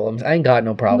 What problems? I ain't got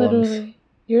no problems. Literally.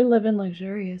 You're living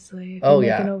luxuriously if you're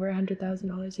making over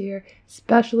 $100,000 a year,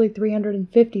 especially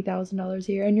 $350,000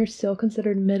 a year, and you're still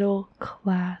considered middle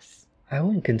class. I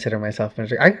wouldn't consider myself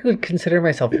rich. I could consider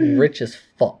myself rich as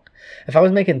fuck. If I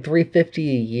was making $350 a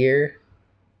year,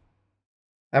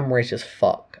 I'm rich as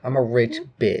fuck. I'm a rich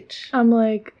bitch. I'm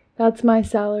like, that's my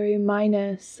salary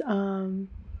minus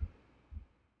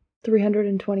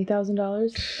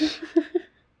 $320,000.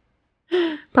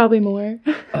 Probably more.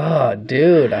 Oh,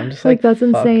 dude, I'm just like that's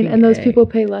insane. And those people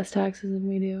pay less taxes than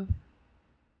we do.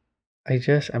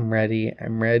 I'm ready.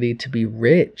 I'm ready to be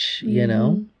rich, you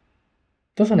know?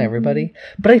 Doesn't everybody?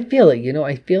 But I feel it, you know?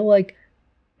 I feel like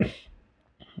it's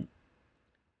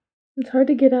hard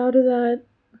to get out of that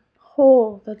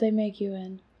hole that they make you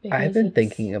in. I've been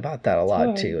thinking about that a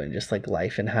lot too, and just like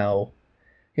life and how,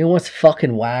 you know what's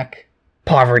fucking whack?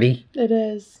 Poverty. It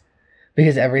is.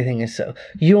 Because everything is so...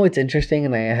 You know what's interesting?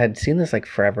 And I had seen this like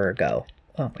forever ago.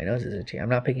 Oh, my nose is itchy. I'm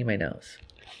not picking my nose.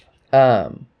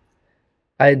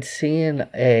 I'd seen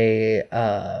a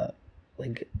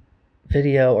like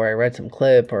video, or I read some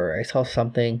clip, or I saw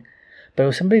something. But it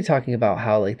was somebody talking about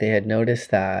how like they had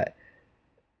noticed that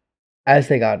as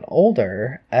they got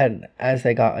older and as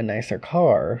they got a nicer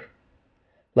car,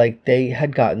 like they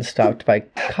had gotten stopped by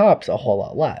cops a whole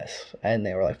lot less. And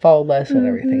they were like followed less and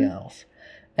everything else.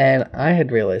 And I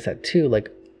had realized that too, like,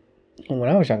 when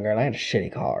I was younger and I had a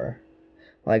shitty car,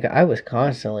 like, I was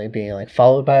constantly being, like,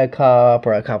 followed by a cop,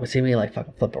 or a cop would see me, like,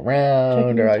 fucking flip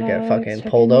around, or I'd get fucking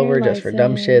pulled over just for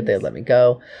dumb shit, they'd let me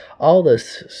go, all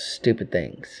those stupid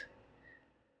things.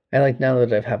 And, like, now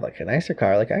that I've had, like, a nicer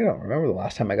car, like, I don't remember the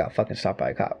last time I got fucking stopped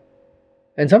by a cop.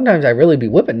 And sometimes I really be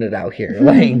whipping it out here,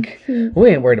 like, we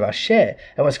ain't worried about shit.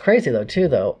 And what's crazy,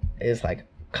 though, is, like,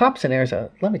 cops in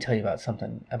Arizona, let me tell you about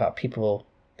something about people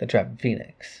that drive in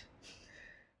Phoenix.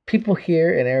 People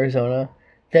here in Arizona,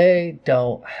 they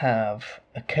don't have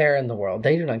a care in the world.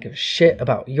 They do not give a shit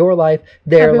about your life,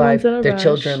 their life, their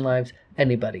children's lives,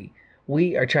 anybody.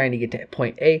 We are trying to get to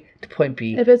point A to point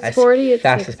B if it's 40, as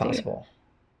fast it's 60. as possible.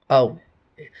 Oh,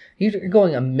 you're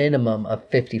going a minimum of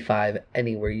 55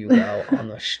 anywhere you go on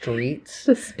the streets.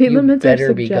 The speed limits are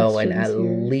better be going at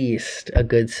least a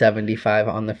good 75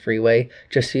 on the freeway,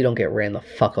 just so you don't get ran the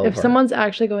fuck over. If someone's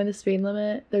actually going the speed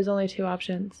limit, there's only two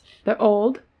options. They're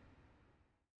old,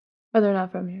 or they're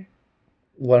not from here.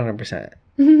 100%.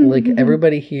 Like,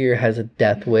 everybody here has a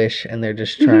death wish, and they're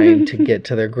just trying to get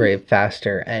to their grave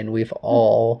faster, and we've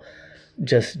all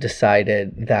just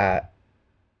decided that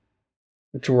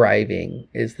driving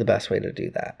is the best way to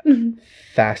do that.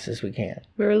 Fast as we can.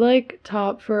 We're like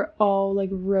top for all like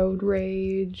road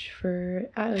rage, for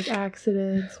like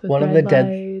accidents with One of red the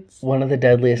lights. One of the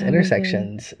deadliest Everything.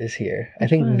 intersections is here. I Which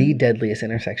think the one? deadliest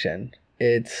intersection.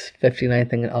 It's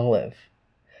 59th and Olive.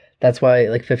 That's why,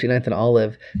 like, 59th and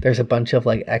Olive, there's a bunch of,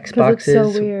 like, Xboxes so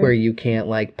weird. where you can't,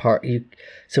 like, park.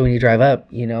 So when you drive up,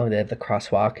 you know, they have the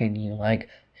crosswalk, and you, like,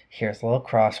 here's a little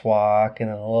crosswalk, and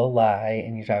then a little light,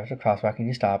 and you drive to the crosswalk, and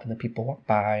you stop, and the people walk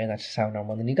by, and that's just how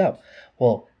normal, and then you go.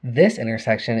 Well, this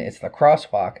intersection, it's the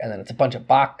crosswalk, and then it's a bunch of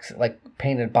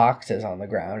painted boxes on the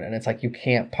ground, and it's like you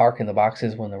can't park in the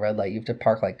boxes when the red light. You have to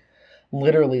park, like,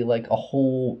 literally like a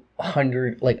whole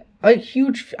 100, like a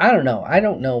huge, I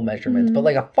don't know measurements, but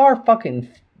like a far fucking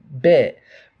bit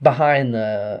behind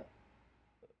the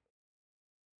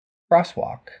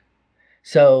crosswalk.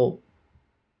 So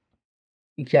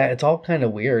yeah, it's all kind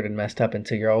of weird and messed up, and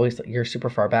so you're super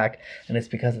far back, and it's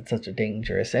because it's such a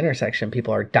dangerous intersection.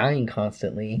 People are dying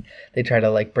constantly. They try to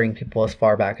like bring people as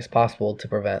far back as possible to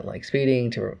prevent like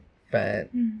speeding, to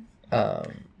prevent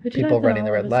people running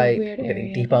the red light,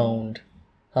 getting deboned.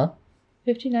 Huh?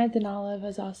 59th and Olive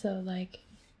is also like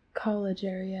college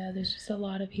area. There's just a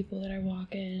lot of people that are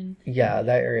walking. Yeah,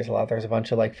 that area's a lot. There's a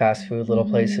bunch of like fast food little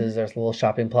places. There's a little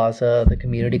shopping plaza. The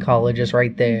community college is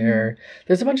right there.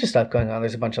 There's a bunch of stuff going on.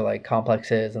 There's a bunch of like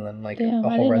complexes and then like a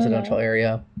whole residential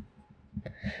area.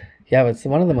 Yeah, but it's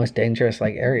one of the most dangerous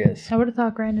like areas. I would have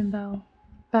thought Grandin Bell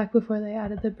back before they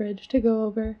added the bridge to go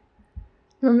over.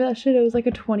 Remember that shit? It was like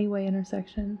a 20-way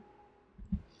intersection.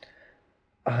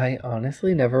 I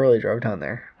honestly never really drove down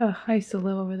there. Oh, I used to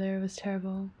live over there. It was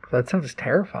terrible. That sounds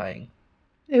terrifying.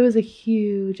 It was a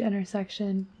huge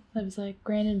intersection. It was like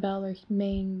Grandin Bell are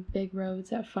main big roads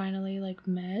that finally like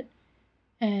met.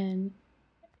 And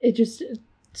it just,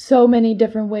 so many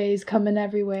different ways coming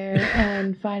everywhere.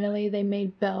 And finally they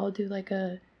made Bell do like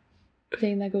a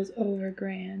thing that goes over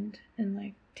Grand and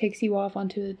like takes you off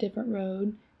onto a different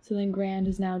road. So then Grand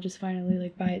is now just finally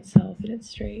like by itself and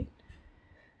it's straight.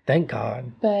 Thank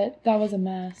God. But that was a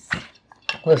mess.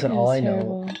 Listen, all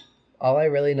I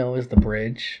really know is the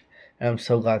bridge. And I'm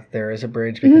so glad that there is a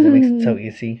bridge because it makes it so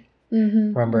easy.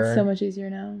 Remember? It's so much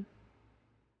easier now.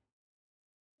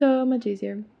 So much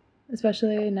easier.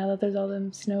 Especially now that there's all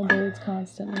them snowbirds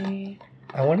constantly.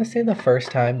 I want to say the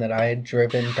first time that I had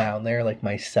driven down there, like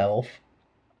myself,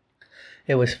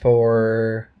 it was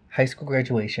for high school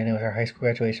graduation. It was our high school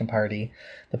graduation party.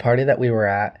 The party that we were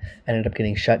at ended up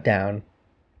getting shut down.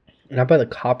 Not by the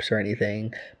cops or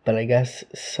anything, but I guess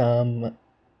some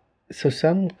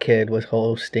kid was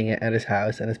hosting it at his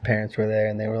house, and his parents were there,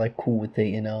 and they were like cool with it,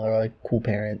 you know, they're like cool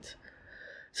parents.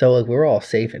 So like we were all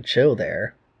safe and chill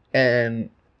there,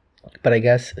 but I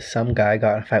guess some guy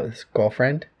got in a fight with his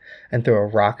girlfriend and threw a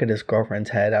rock at his girlfriend's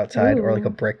head outside. Or like a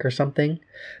brick or something.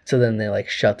 So then they like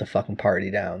shut the fucking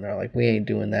party down. They're like, we ain't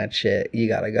doing that shit. You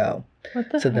gotta go.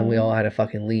 What the So hell? then we all had to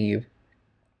fucking leave.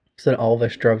 So then all of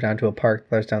us drove down to a park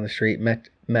that was down the street,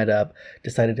 met up,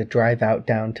 decided to drive out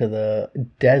down to the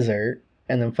desert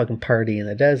and then fucking party in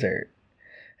the desert.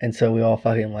 And so we all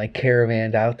fucking like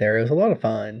caravanned out there. It was a lot of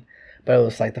fun. But it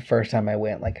was like the first time I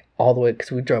went like all the way, because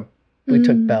we took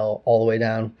Bell all the way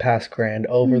down past Grand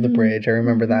over the bridge. I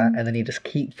remember that. And then you just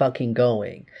keep fucking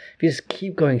going. If you just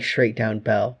keep going straight down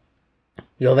Bell,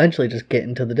 you'll eventually just get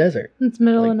into the desert. It's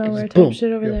middle Like, of nowhere just type boom,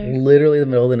 shit over you're there. literally the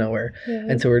middle of the nowhere. Yeah.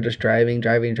 And so we're just driving, and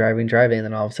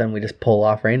then all of a sudden we just pull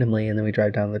off randomly, and then we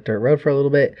drive down the dirt road for a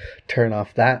little bit, turn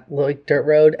off that like dirt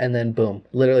road, and then boom,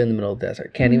 literally in the middle of the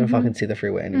desert. Can't even fucking see the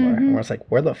freeway anymore. And we're just like,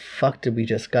 where the fuck did we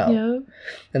just go? Yep.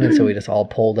 And then so we just all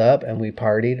pulled up and we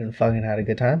partied and fucking had a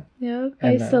good time. Yep.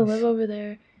 I used to live over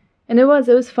there. And it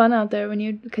was fun out there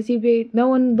because no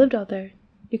one lived out there.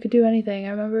 You could do anything. I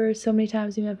remember so many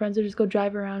times me and my friends would just go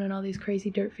drive around in all these crazy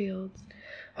dirt fields.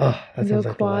 Oh, that sounds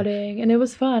like quadding. And it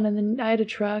was fun. And then I had a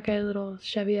truck. I had a little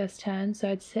Chevy S10. So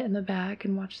I'd sit in the back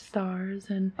and watch stars.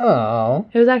 And oh,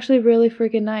 it was actually really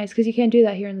freaking nice. Because you can't do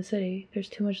that here in the city. There's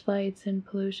too much lights and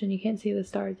pollution. You can't see the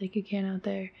stars like you can out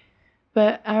there.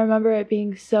 But I remember it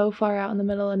being so far out in the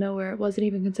middle of nowhere. It wasn't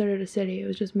even considered a city. It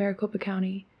was just Maricopa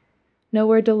County.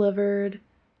 Nowhere delivered.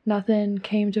 Nothing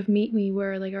came to meet me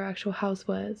where like our actual house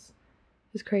was.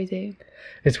 It was crazy.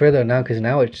 it's weird though now, because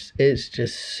now it's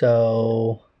just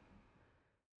so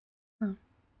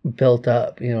built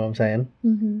up. You know what I'm saying?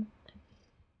 Mm-hmm.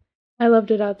 I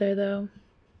loved it out there though.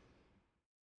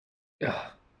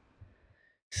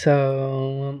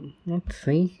 So let's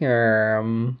see here.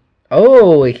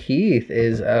 Oh, Heath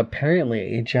is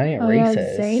apparently a giant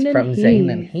racist Zane and from Zane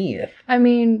and Heath. I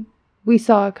mean, we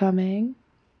saw it coming.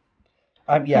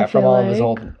 Yeah, from all of his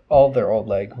all their old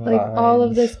like all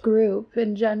of this group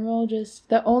in general. Just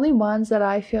the only ones that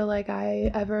I feel like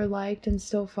I ever liked and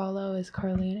still follow is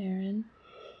Carly and Aaron,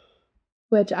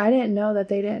 which I didn't know that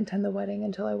they didn't attend the wedding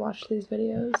until I watched these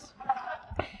videos.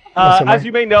 As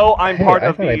you may know, I'm part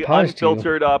of the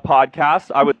Unfiltered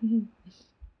podcast.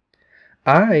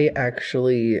 I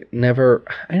actually never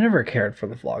cared for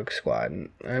the Vlog Squad.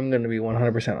 I'm going to be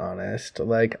 100% honest.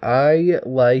 Like, I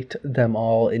liked them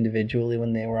all individually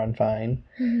when they were on Vine.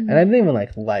 Mm-hmm. And I didn't even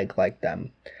like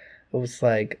them. It was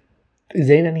like,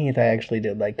 Zayn and Heath I actually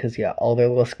did like, because, yeah, all their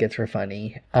little skits were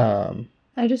funny.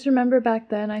 I just remember back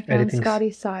then I found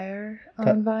Scotty Sire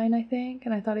on Vine, I think,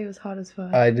 and I thought he was hot as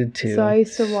fuck. I did too. So I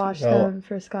used to watch them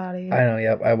for Scotty. I know,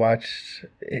 yep. I watched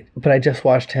it, but I just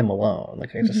watched him alone.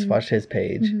 Like, I just watched his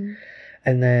page. Mm-hmm.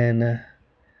 And then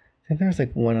I think there was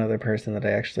like one other person that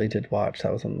I actually did watch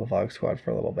that was on the Vlog Squad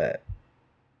for a little bit.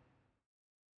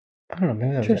 I don't know,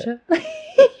 maybe that was Trisha.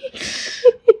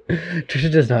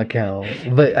 Trisha does not count,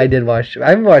 but I did watch.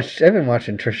 I've been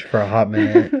watching Trisha for a hot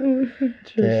minute.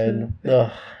 Trisha.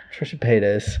 Trisha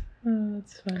Paytas. Oh,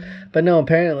 that's funny. But no,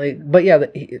 apparently, but yeah,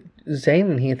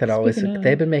 Zayn and Heath had always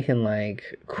they've been making like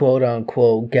quote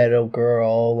unquote ghetto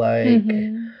girl like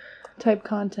type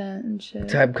content and shit.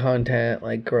 Type content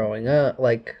like growing up,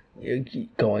 like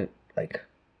going like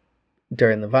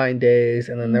during the Vine days,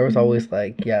 and then there was always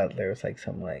like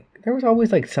there was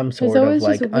always like some sort of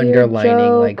like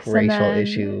underlining like racial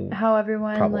issue. How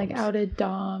everyone problems. Like outed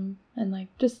Dom and like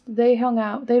just they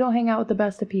don't hang out with the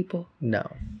best of people. No.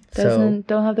 Don't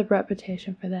have the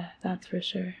reputation for that, that's for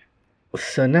sure.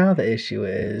 So now the issue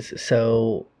is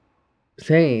Zayn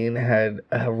had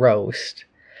a roast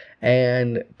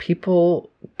and people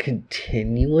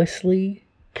continuously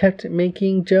kept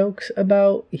making jokes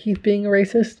about Heath being a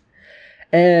racist.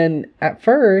 And at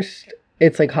first,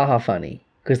 it's like haha funny.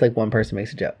 Because like one person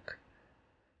makes a joke.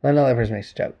 Another person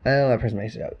makes a joke. Another person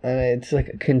makes a joke. And it's like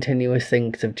a continuous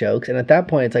thing of jokes. And at that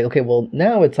point, it's like, okay, well,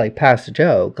 now it's like past a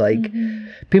joke. Like,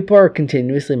 people are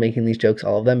continuously making these jokes,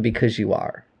 all of them, because you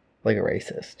are like a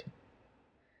racist.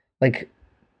 Like,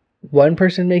 one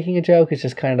person making a joke is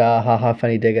just kind of a haha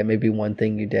funny dig at maybe one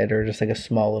thing you did or just like a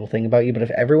small little thing about you. But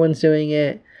if everyone's doing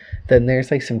it, then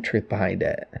there's like some truth behind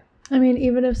it. I mean,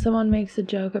 even if someone makes a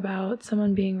joke about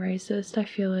someone being racist, I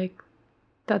feel like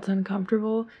that's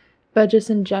uncomfortable. But just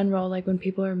in general, like when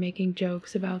people are making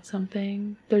jokes about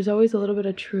something, there's always a little bit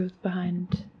of truth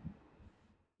behind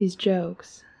these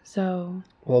jokes. So,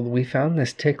 well, we found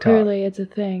this TikTok. Clearly, it's a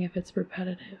thing if it's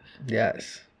repetitive.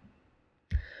 Yes.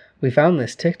 We found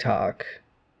this TikTok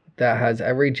that has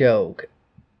every joke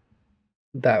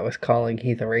that was calling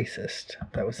Heath a racist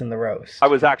that was in the roast. I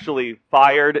was actually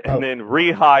fired and then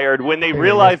rehired when they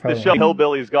realized the show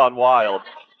Hillbilly's Gone Wild.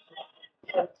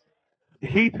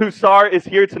 Heath Hussar is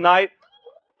here tonight.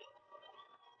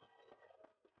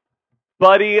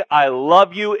 Buddy, I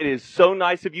love you. It is so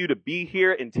nice of you to be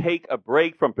here and take a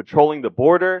break from patrolling the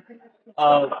border.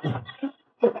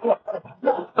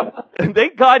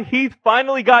 Thank God Heath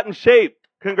finally got in shape.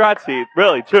 Congrats, Heath.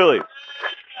 Really, truly.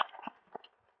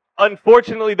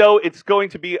 Unfortunately, though, it's going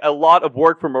to be a lot of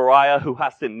work for Mariah, who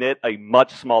has to knit a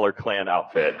much smaller clan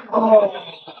outfit.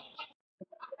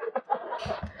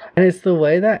 And it's the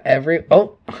way that okay.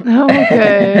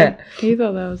 You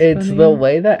thought that was It's funny. the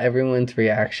way that everyone's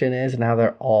reaction is and how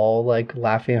they're all like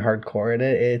laughing hardcore at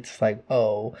it. It's like,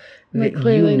 you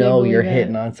know you're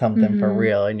hitting on something for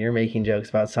real and you're making jokes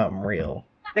about something real.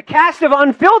 The cast of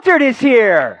Unfiltered is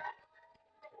here!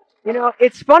 You know,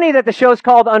 it's funny that the show's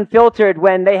called Unfiltered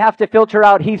when they have to filter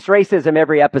out Heath's racism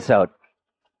every episode.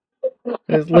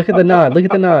 Look at the nod. Look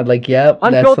at the nod. Like, yep.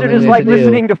 Unfiltered is like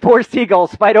listening to four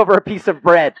seagulls fight over a piece of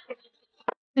bread.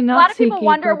 A lot of people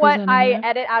wonder what I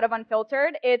edit out of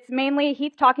Unfiltered. It's mainly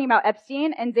Heath talking about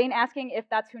Epstein and Zayn asking if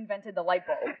that's who invented the light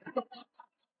bulb.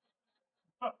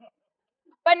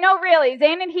 But no, really,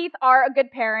 Zayn and Heath are a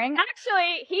good pairing.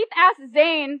 Actually, Heath asked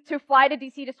Zayn to fly to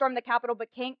DC to storm the Capitol, but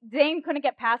Zayn couldn't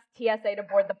get past TSA to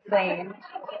board the plane.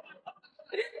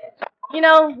 You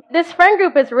know, this friend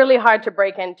group is really hard to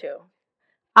break into.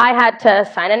 I had to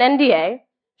sign an NDA,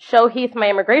 show Heath my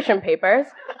immigration papers,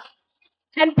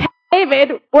 and pay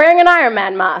David wearing an Iron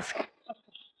Man mask.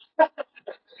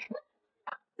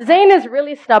 Zayn is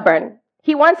really stubborn.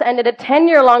 He once ended a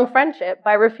 10-year-long friendship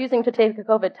by refusing to take a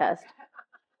COVID test.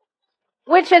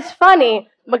 Which is funny,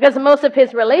 because most of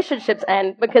his relationships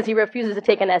end because he refuses to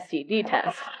take an STD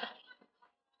test.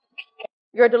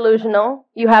 You're delusional,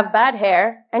 you have bad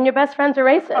hair, and your best friends are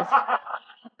racist.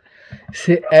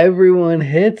 See, everyone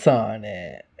hits on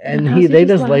it. And they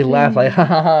just like laugh like, ha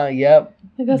ha ha, yep,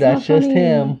 that's just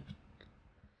him.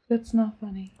 That's not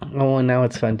funny. Oh, and now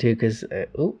it's fun too because,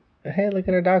 hey, look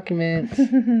at our documents.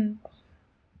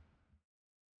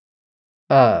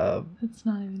 That's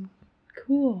not even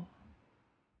cool.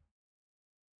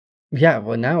 Yeah,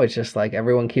 well, now it's just like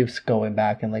everyone keeps going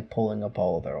back and like pulling up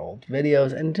all their old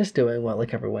videos and just doing what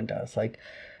like everyone does, like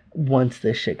once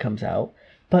this shit comes out.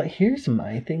 But here's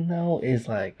my thing though, is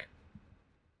like,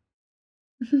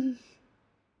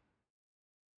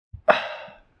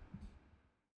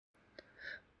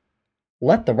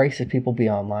 let the racist people be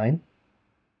online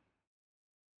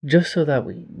just so that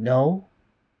we know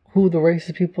who the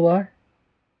racist people are.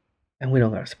 And we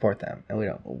don't gotta support them, and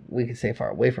we can stay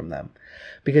far away from them.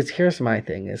 Because here's my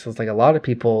thing, is it's like a lot of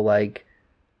people, like,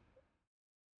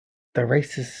 they're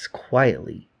racist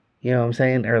quietly. You know what I'm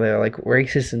saying? Or they're like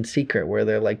racist in secret, where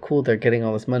they're like, cool, they're getting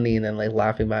all this money and then like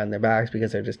laughing behind their backs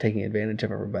because they're just taking advantage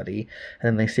of everybody. And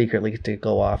then they secretly get to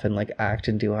go off and like act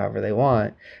and do however they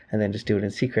want, and then just do it in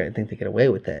secret and think they get away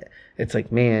with it. It's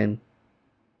like, man,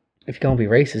 if you're gonna be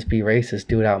racist,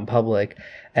 do it out in public,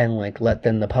 and like let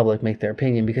then the public make their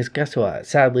opinion. Because guess what?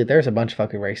 Sadly, there's a bunch of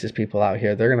fucking racist people out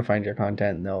here. They're gonna find your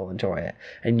content and they'll enjoy it,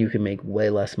 and you can make way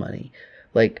less money.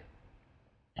 Like,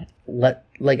 if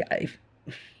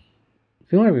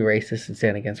you want to be racist and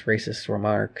stand against racist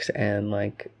remarks and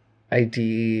like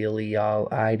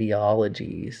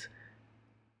ideologies,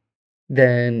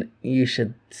 then you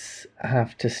should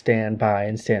have to stand by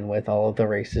and stand with all of the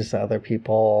racist other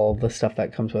people, all the stuff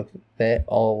that comes with it,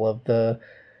 all the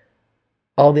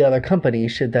other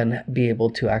companies should then be able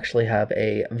to actually have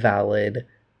a valid,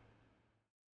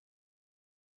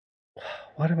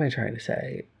 what am I trying to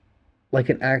say? Like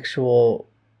an actual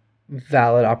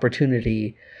valid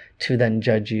opportunity to then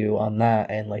judge you on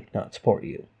that and like not support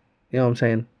you. You know what I'm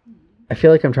saying? I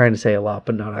feel like I'm trying to say a lot,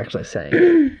 but not actually saying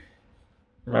it.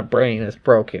 My brain is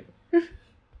broken. I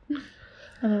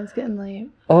know it's getting late.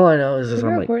 All I know is We've been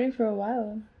I'm like, recording for a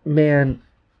while. man,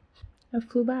 It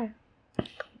flew by.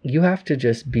 you have to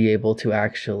just be able to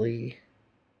actually.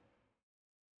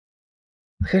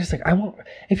 Like, I just like,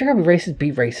 if you're gonna be racist,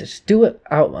 be racist. Do it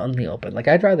out on the open. Like,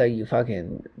 I'd rather you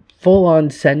fucking full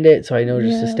on send it so I know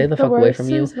just to stay the fuck away from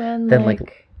you when, than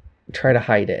like try to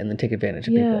hide it and then take advantage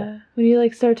of people. When you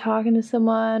like start talking to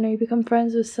someone or you become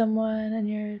friends with someone and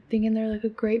you're thinking they're like a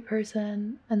great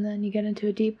person, and then you get into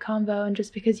a deep convo, and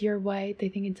just because you're white, they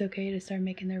think it's okay to start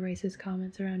making their racist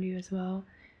comments around you as well.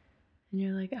 And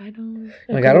you're like, I don't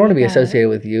want to be associated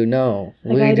with you. No,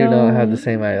 like, we do not have the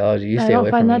same ideology. You stay away from me.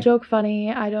 I don't find that joke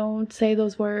funny. I don't say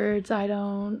those words. I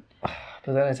don't.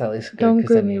 But then it's at least good. Don't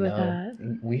group me with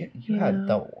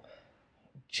that.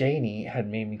 Janie had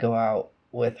made me go out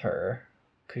with her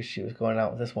because she was going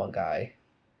out with this one guy,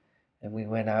 and we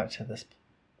went out to this.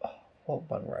 What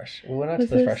one rush? We went out to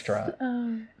this restaurant,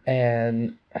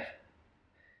 and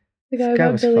the guy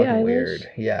was Billie fucking Eilish?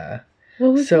 Weird. Yeah.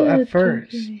 What was so at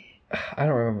first, I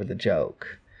don't remember the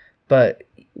joke, but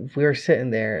we were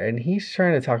sitting there and he's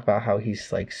trying to talk about how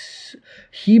he's like,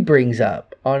 he brings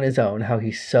up on his own how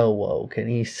he's so woke and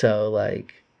he's so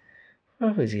like,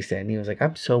 what was he saying? He was like,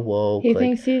 I'm so woke. He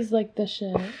thinks he's like the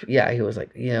shit. Yeah, he was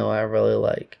like, I really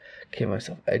like keep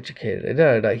myself educated.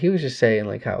 He was just saying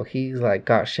like how he's like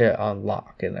got shit on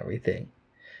lock and everything,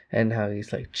 and how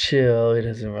he's like chill. He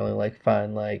doesn't really like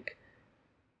find like.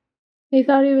 He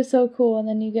thought he was so cool, and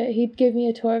then he'd give me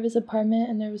a tour of his apartment,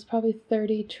 and there was probably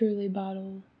 30 Truly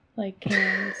bottle like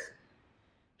cans.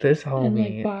 This homie. And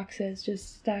like boxes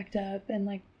just stacked up, and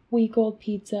like week old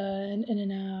pizza and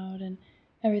In-N-Out and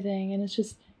everything, and it's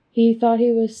just he thought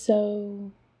he was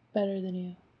so better than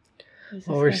you.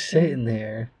 Well, we're sitting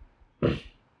there.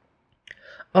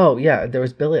 Oh yeah, there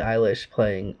was Billie Eilish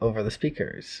playing over the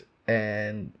speakers,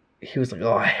 and he was like,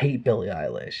 "Oh, I hate Billie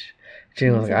Eilish."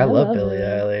 Jane was like, "I love Billie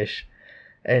Eilish,"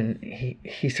 and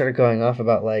he started going off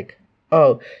about like,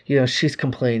 "Oh, she's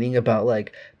complaining about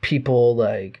like people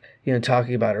like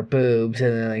talking about her boobs,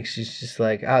 and then like she's just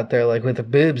like out there like with her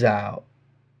boobs out,"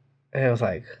 and I was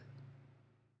like.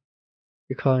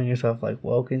 You're calling yourself like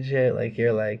woke and shit, like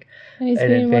you're like an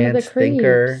advanced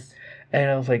thinker, and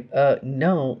I was like,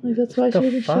 no, like that's why she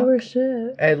didn't show her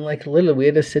shit. And like literally, we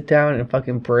had to sit down and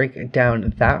fucking break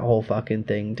down that whole fucking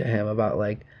thing to him about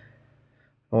like,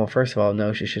 well, first of all,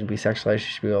 no, she shouldn't be sexualized.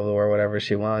 She should be able to wear whatever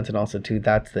she wants, and also too,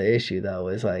 that's the issue though.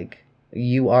 Is like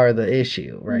you are the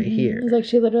issue right here. It's like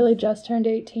she literally just turned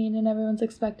 18, and everyone's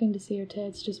expecting to see her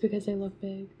tits just because they look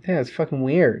big. Yeah, it's fucking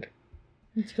weird.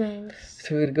 It's gross.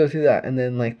 So we had to go through that, and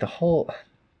then like the whole.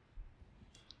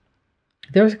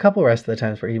 There was a couple rest of the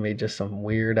times where he made just some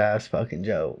weird ass fucking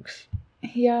jokes.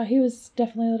 Yeah, he was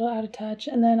definitely a little out of touch,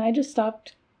 and then I just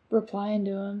stopped replying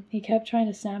to him. He kept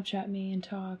trying to Snapchat me and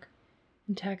talk,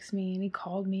 and text me, and he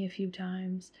called me a few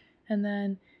times. And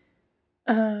then,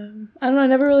 I don't know, I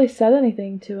never really said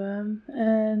anything to him.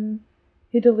 And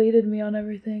he deleted me on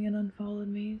everything and unfollowed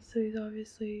me, so he's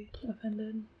obviously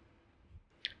offended.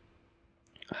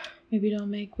 Maybe don't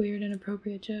make weird,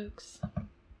 inappropriate jokes.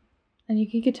 And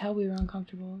he could tell we were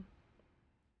uncomfortable.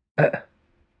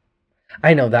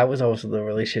 I know, that was also the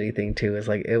really shitty thing too, is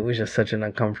like it was just such an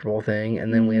uncomfortable thing,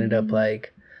 and then we ended up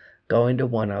like going to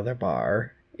one other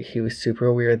bar. He was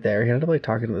super weird there. He ended up like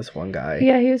talking to this one guy.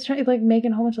 Yeah, he was trying like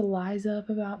making a whole bunch of lies up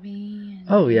about me. And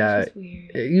oh yeah, it was just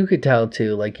weird. You could tell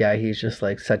too. Like yeah, he's just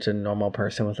like such a normal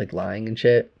person with like lying and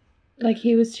shit. Like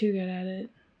he was too good at it.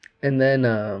 And then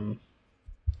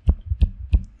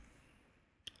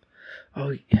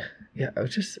oh yeah, it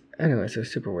was just anyways, it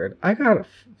was super weird.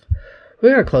 We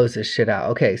gotta close this shit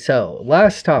out. Okay, so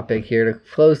last topic here to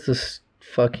close this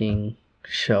fucking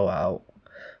show out.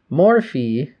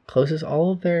 Morphe closes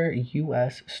all of their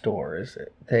U.S. stores.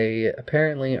 They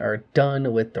apparently are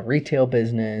done with the retail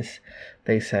business.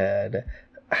 They said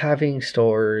having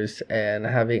stores and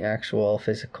having actual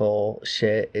physical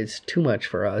shit is too much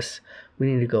for us.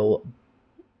 We need to go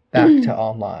back to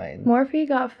online. Morphe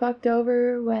got fucked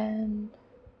over when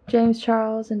James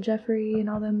Charles and Jeffree and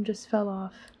all them just fell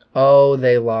off. Oh,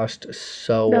 they lost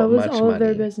so much money. That was all of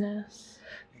their business.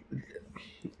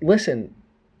 Listen,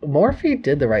 Morphe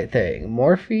did the right thing.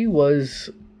 Morphe was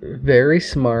very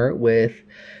smart with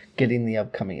getting the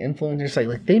upcoming influencers.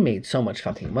 Like they made so much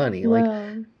fucking money.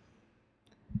 Well,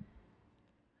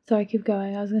 sorry, keep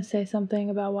going. I was going to say something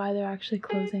about why they're actually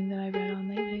closing that I read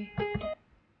on lately.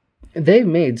 They've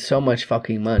made so much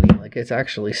fucking money. Like, it's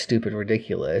actually stupid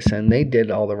ridiculous. And they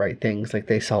did all the right things. Like,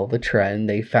 they saw the trend.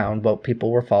 They found what people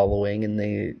were following. And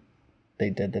they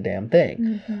did the damn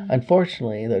thing. Mm-hmm.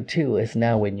 Unfortunately, though, too, is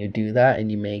now when you do that and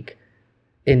you make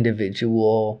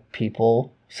individual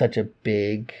people such a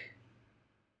big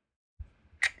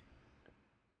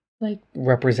like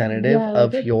representative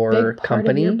of your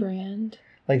company. Of your brand.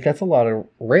 Like, that's a lot of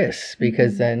risks.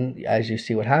 Because then, as you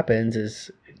see what happens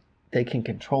is they can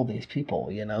control these people,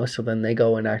 you know? So then they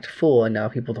go and act a fool, and now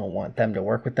people don't want them to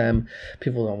work with them.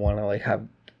 People don't want to, like, have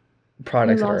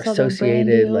products that are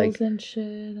associated. Like, and shit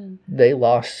and... they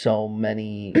lost so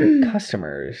many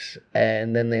customers.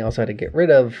 And then they also had to get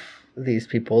rid of these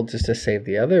people just to save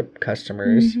the other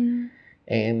customers. Mm-hmm.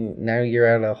 And now you're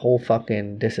at a whole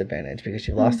fucking disadvantage because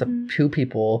you lost the two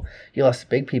people, you lost the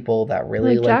big people that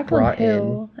really like brought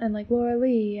Hill in. And like Laura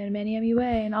Lee and Manny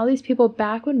MUA and all these people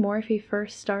back when Morphe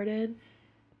first started.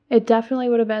 It definitely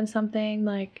would have been something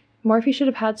like Morphe should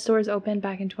have had stores open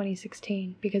back in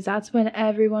 2016 because that's when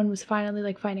everyone was finally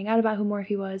like finding out about who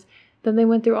Morphe was. Then they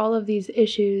went through all of these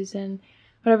issues and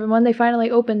whatever. When they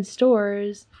finally opened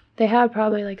stores, they had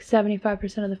probably like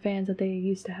 75% of the fans that they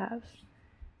used to have.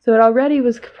 So it already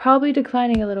was probably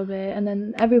declining a little bit, and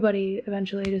then everybody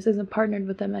eventually just isn't partnered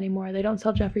with them anymore. They don't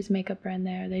sell Jeffree's makeup brand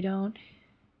there. They don't.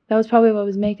 That was probably what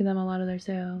was making them a lot of their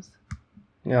sales.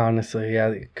 Yeah, honestly, yeah,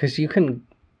 because you can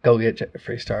go get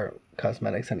Jeffree Star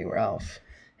cosmetics anywhere else.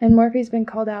 And Morphe's been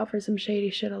called out for some shady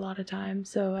shit a lot of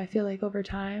times, so I feel like over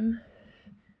time,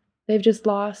 they've just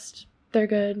lost their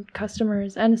good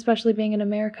customers, and especially being in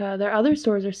America, their other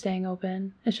stores are staying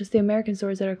open. It's just the American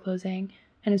stores that are closing.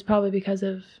 And it's probably because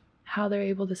of how they're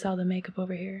able to sell the makeup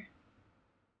over here.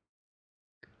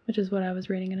 Which is what I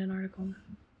was reading in an article.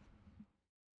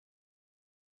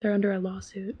 They're under a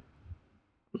lawsuit.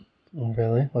 Oh,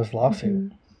 really? What's the lawsuit?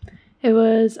 Mm-hmm. It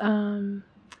was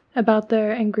about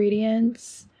their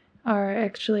ingredients are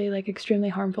actually like extremely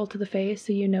harmful to the face.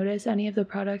 So you notice any of the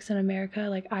products in America,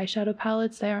 like eyeshadow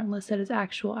palettes, they aren't listed as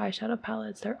actual eyeshadow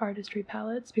palettes. They're artistry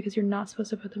palettes because you're not supposed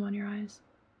to put them on your eyes.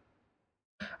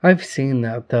 I've seen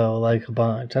that though, like a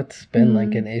bunch. That's been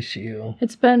like an issue.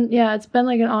 It's been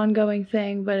like an ongoing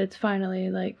thing, but it's finally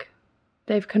like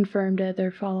they've confirmed it.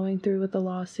 They're following through with the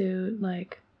lawsuit.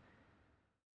 Like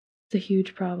it's a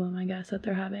huge problem, I guess, that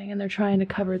they're having, and they're trying to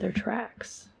cover their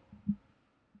tracks.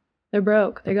 They're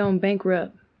broke. They're going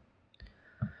bankrupt.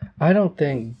 I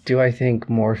think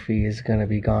Morphe is gonna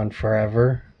be gone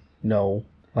forever? No.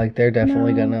 Like, they're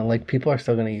definitely gonna, like, people are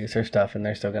still gonna use their stuff and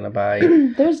they're still gonna buy.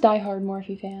 There's diehard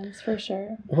Morphe fans, for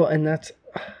sure. Well, and that's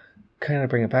kind of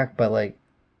bring it back, but, like,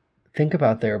 think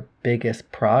about their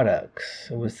biggest products.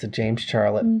 It was the James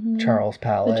Charles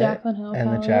palette. The Jaclyn Hill and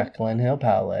palette. The Jaclyn Hill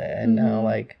palette. And now,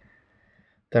 like,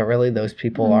 that really those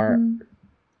people aren't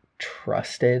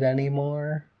trusted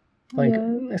anymore.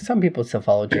 Like, some people still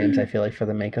follow James, I feel like, for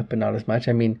the makeup, but not as much.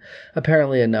 I mean,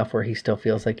 apparently enough where he still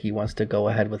feels like he wants to go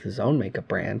ahead with his own makeup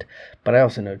brand. But I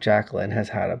also know Jacqueline has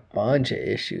had a bunch of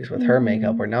issues with her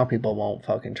makeup where now people won't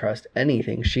fucking trust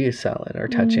anything she is selling or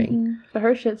touching. But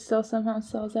her shit still somehow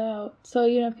sells out. So,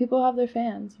 you know, people have their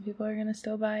fans. People are going to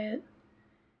still buy it.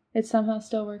 It somehow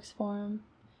still works for them.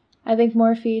 I think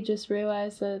Morphe just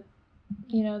realized that,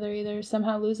 you know, they're either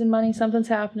somehow losing money, something's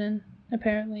happening,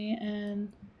 apparently,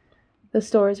 and the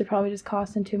stores are probably just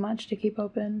costing too much to keep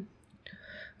open.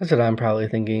 That's what I'm probably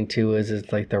thinking too.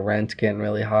 Is like the rent's getting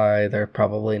really high. They're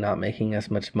probably not making as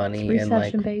much money in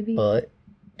like foot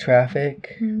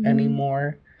traffic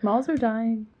anymore. Malls are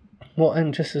dying. Well,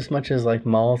 and just as much as like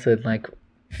malls and like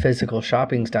physical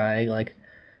shopping's dying, like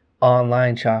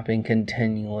online shopping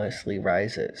continuously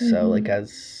rises. So like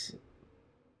as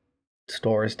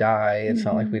stores die, it's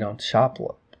not like we don't shop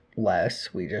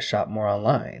less, we just shop more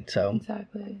online. So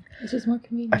exactly, it's just more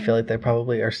convenient. I feel like they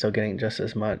probably are still getting just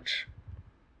as much,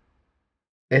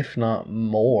 if not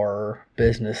more,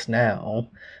 business now,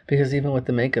 because even with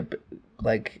the makeup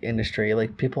like industry,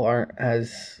 like people aren't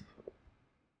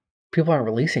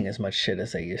releasing as much shit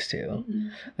as they used to.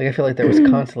 Like I feel like there was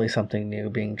constantly something new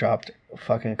being dropped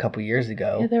fucking a couple years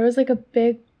ago. Yeah, there was like a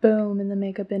big boom in the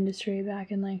makeup industry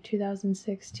back in like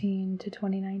 2016 to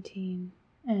 2019,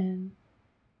 and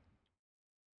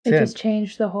it just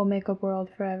changed the whole makeup world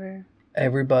forever.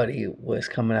 Everybody was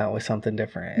coming out with something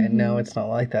different, and now it's not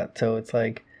like that. So it's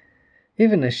like,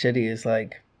 even as shitty as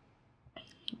like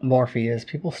Morphe is,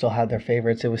 people still had their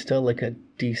favorites. It was still like a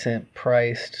decent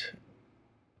priced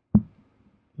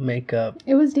makeup.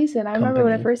 It was decent. I remember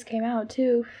when it first came out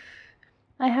too.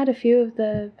 I had a few of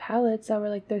the palettes that were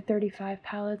like their 35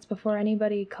 palettes before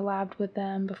anybody collabed with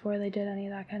them, before they did any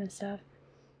of that kind of stuff.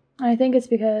 I think it's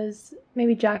because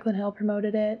maybe Jaclyn Hill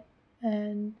promoted it,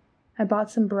 and I bought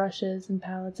some brushes and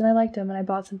palettes, and I liked them, and I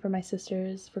bought some for my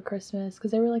sisters for Christmas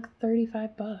because they were like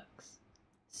 $35.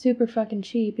 Super fucking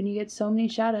cheap, and you get so many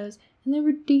shadows, and they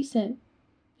were decent.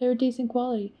 They were decent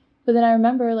quality. But then I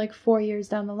remember like 4 years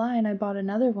down the line, I bought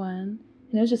another one,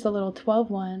 and it was just a little 12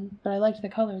 one, but I liked the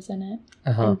colors in it.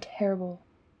 And terrible.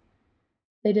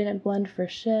 They didn't blend for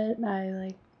shit.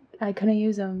 I couldn't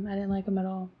use them. I didn't like them at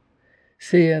all.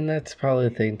 See, and that's probably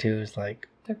the thing too, is like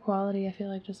their quality, I feel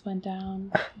like, just went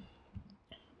down.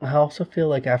 I also feel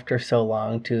like after so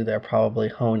long too, they're probably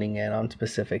honing in on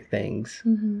specific things.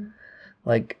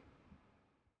 Like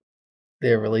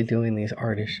they're really doing these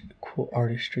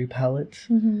artistry palettes.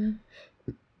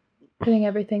 Putting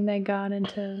everything they got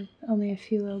into only a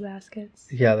few little baskets.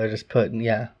 Yeah, they're just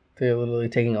they're literally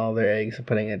taking all their eggs and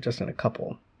putting it just in a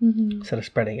couple. Instead of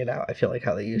spreading it out, I feel like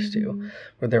how they used to,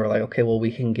 where they were like, okay, well,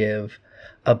 we can give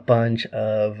a bunch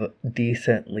of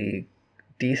decent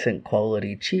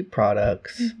quality cheap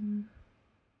products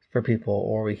for people,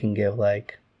 or we can give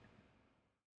like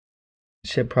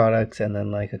shit products and then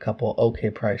like a couple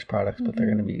okay price products, but they're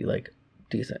gonna be like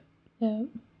decent. Yeah,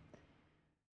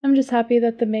 I'm just happy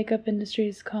that the makeup industry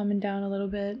is calming down a little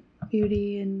bit.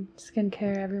 Beauty and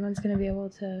skincare, everyone's going to be able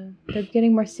to, they're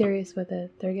getting more serious with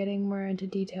it. They're getting more into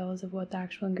details of what the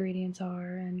actual ingredients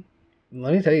are. And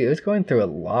let me tell you, it's going through a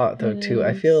lot though too.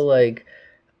 I feel like,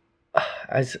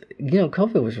 as you know,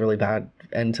 COVID was really bad,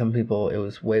 and some people it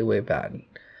was way bad.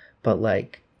 But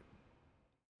like,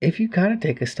 if you kind of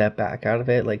take a step back out of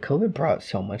it, like COVID brought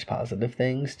so much positive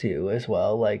things too as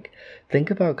well. Like, think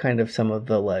about kind of some of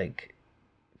the like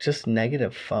just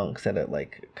negative funks that it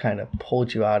like kind of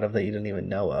pulled you out of that you didn't even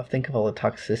know of. Think of all the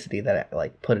toxicity that it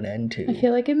like put an end to. I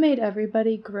feel like it made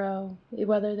everybody grow,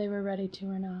 whether they were ready to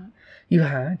or not. You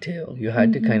had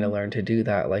to kind of learn to do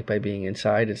that, like by being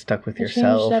inside and stuck with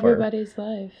yourself. Changed everybody's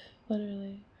life,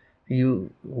 literally.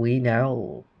 We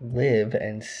now live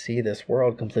and see this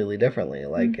world completely differently.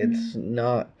 Like it's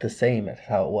not the same as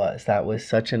how it was. That was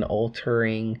such an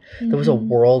altering, that was a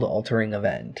world altering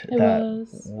event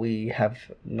we have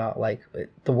not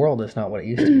the world is not what it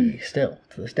used to be still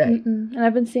to this day. And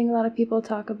I've been seeing a lot of people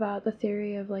talk about the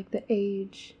theory of like the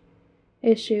age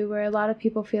issue, where a lot of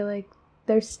people feel like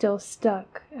they're still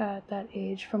stuck at that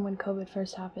age from when COVID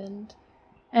first happened.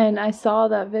 And I saw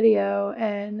that video,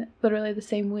 and literally the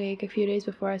same week, a few days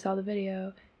before I saw the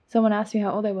video, someone asked me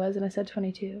how old I was, and I said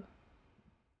 22. And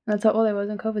that's how old I was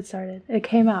when COVID started. It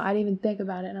came out. I didn't even think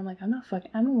about it, and I'm like, I'm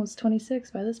almost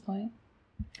 26 by this point.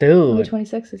 Dude. I'm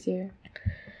 26 this year.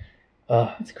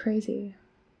 It's crazy.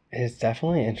 It's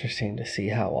definitely interesting to see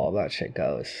how all that shit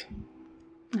goes.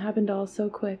 It happened all so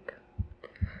quick.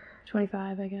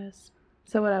 25, I guess.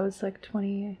 So what, I was like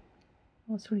 20,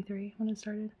 almost 23 when it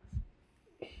started.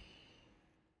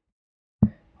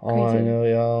 All I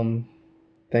know,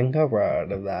 Thank God we're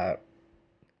out of that.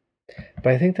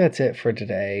 But I think that's it for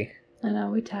today. I know,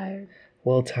 we're tired. A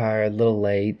little tired, a little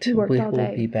late. We worked all will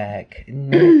day. be back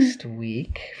next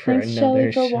week for Thanks,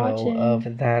 another Shelley, for show watching.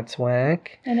 of That's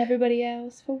Whack. And everybody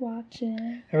else for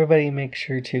watching. Everybody make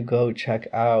sure to go check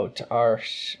out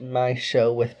my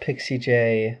show with Pixie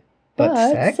J,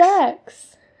 But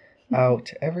Sex.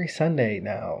 Out every Sunday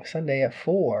now. Sunday at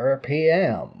 4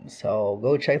 p.m. So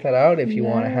go check that out if you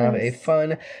want to have a Yes.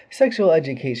 fun sexual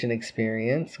education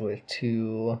experience with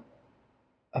two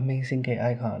amazing gay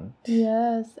icons.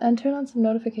 Yes, and turn on some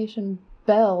notification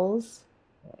bells.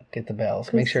 Get the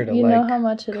bells. Make 'Cause sure to you know how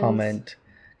much it is comment.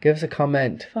 Give us a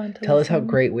comment. fun to Tell us how listen.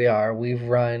 great we are. We've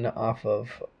run off of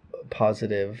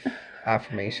positive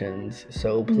affirmations.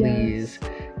 So please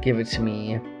give it to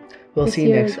me. We'll This see you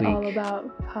year next is week. all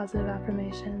about positive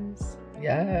affirmations.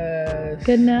 Yes.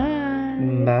 Good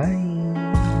night. Bye.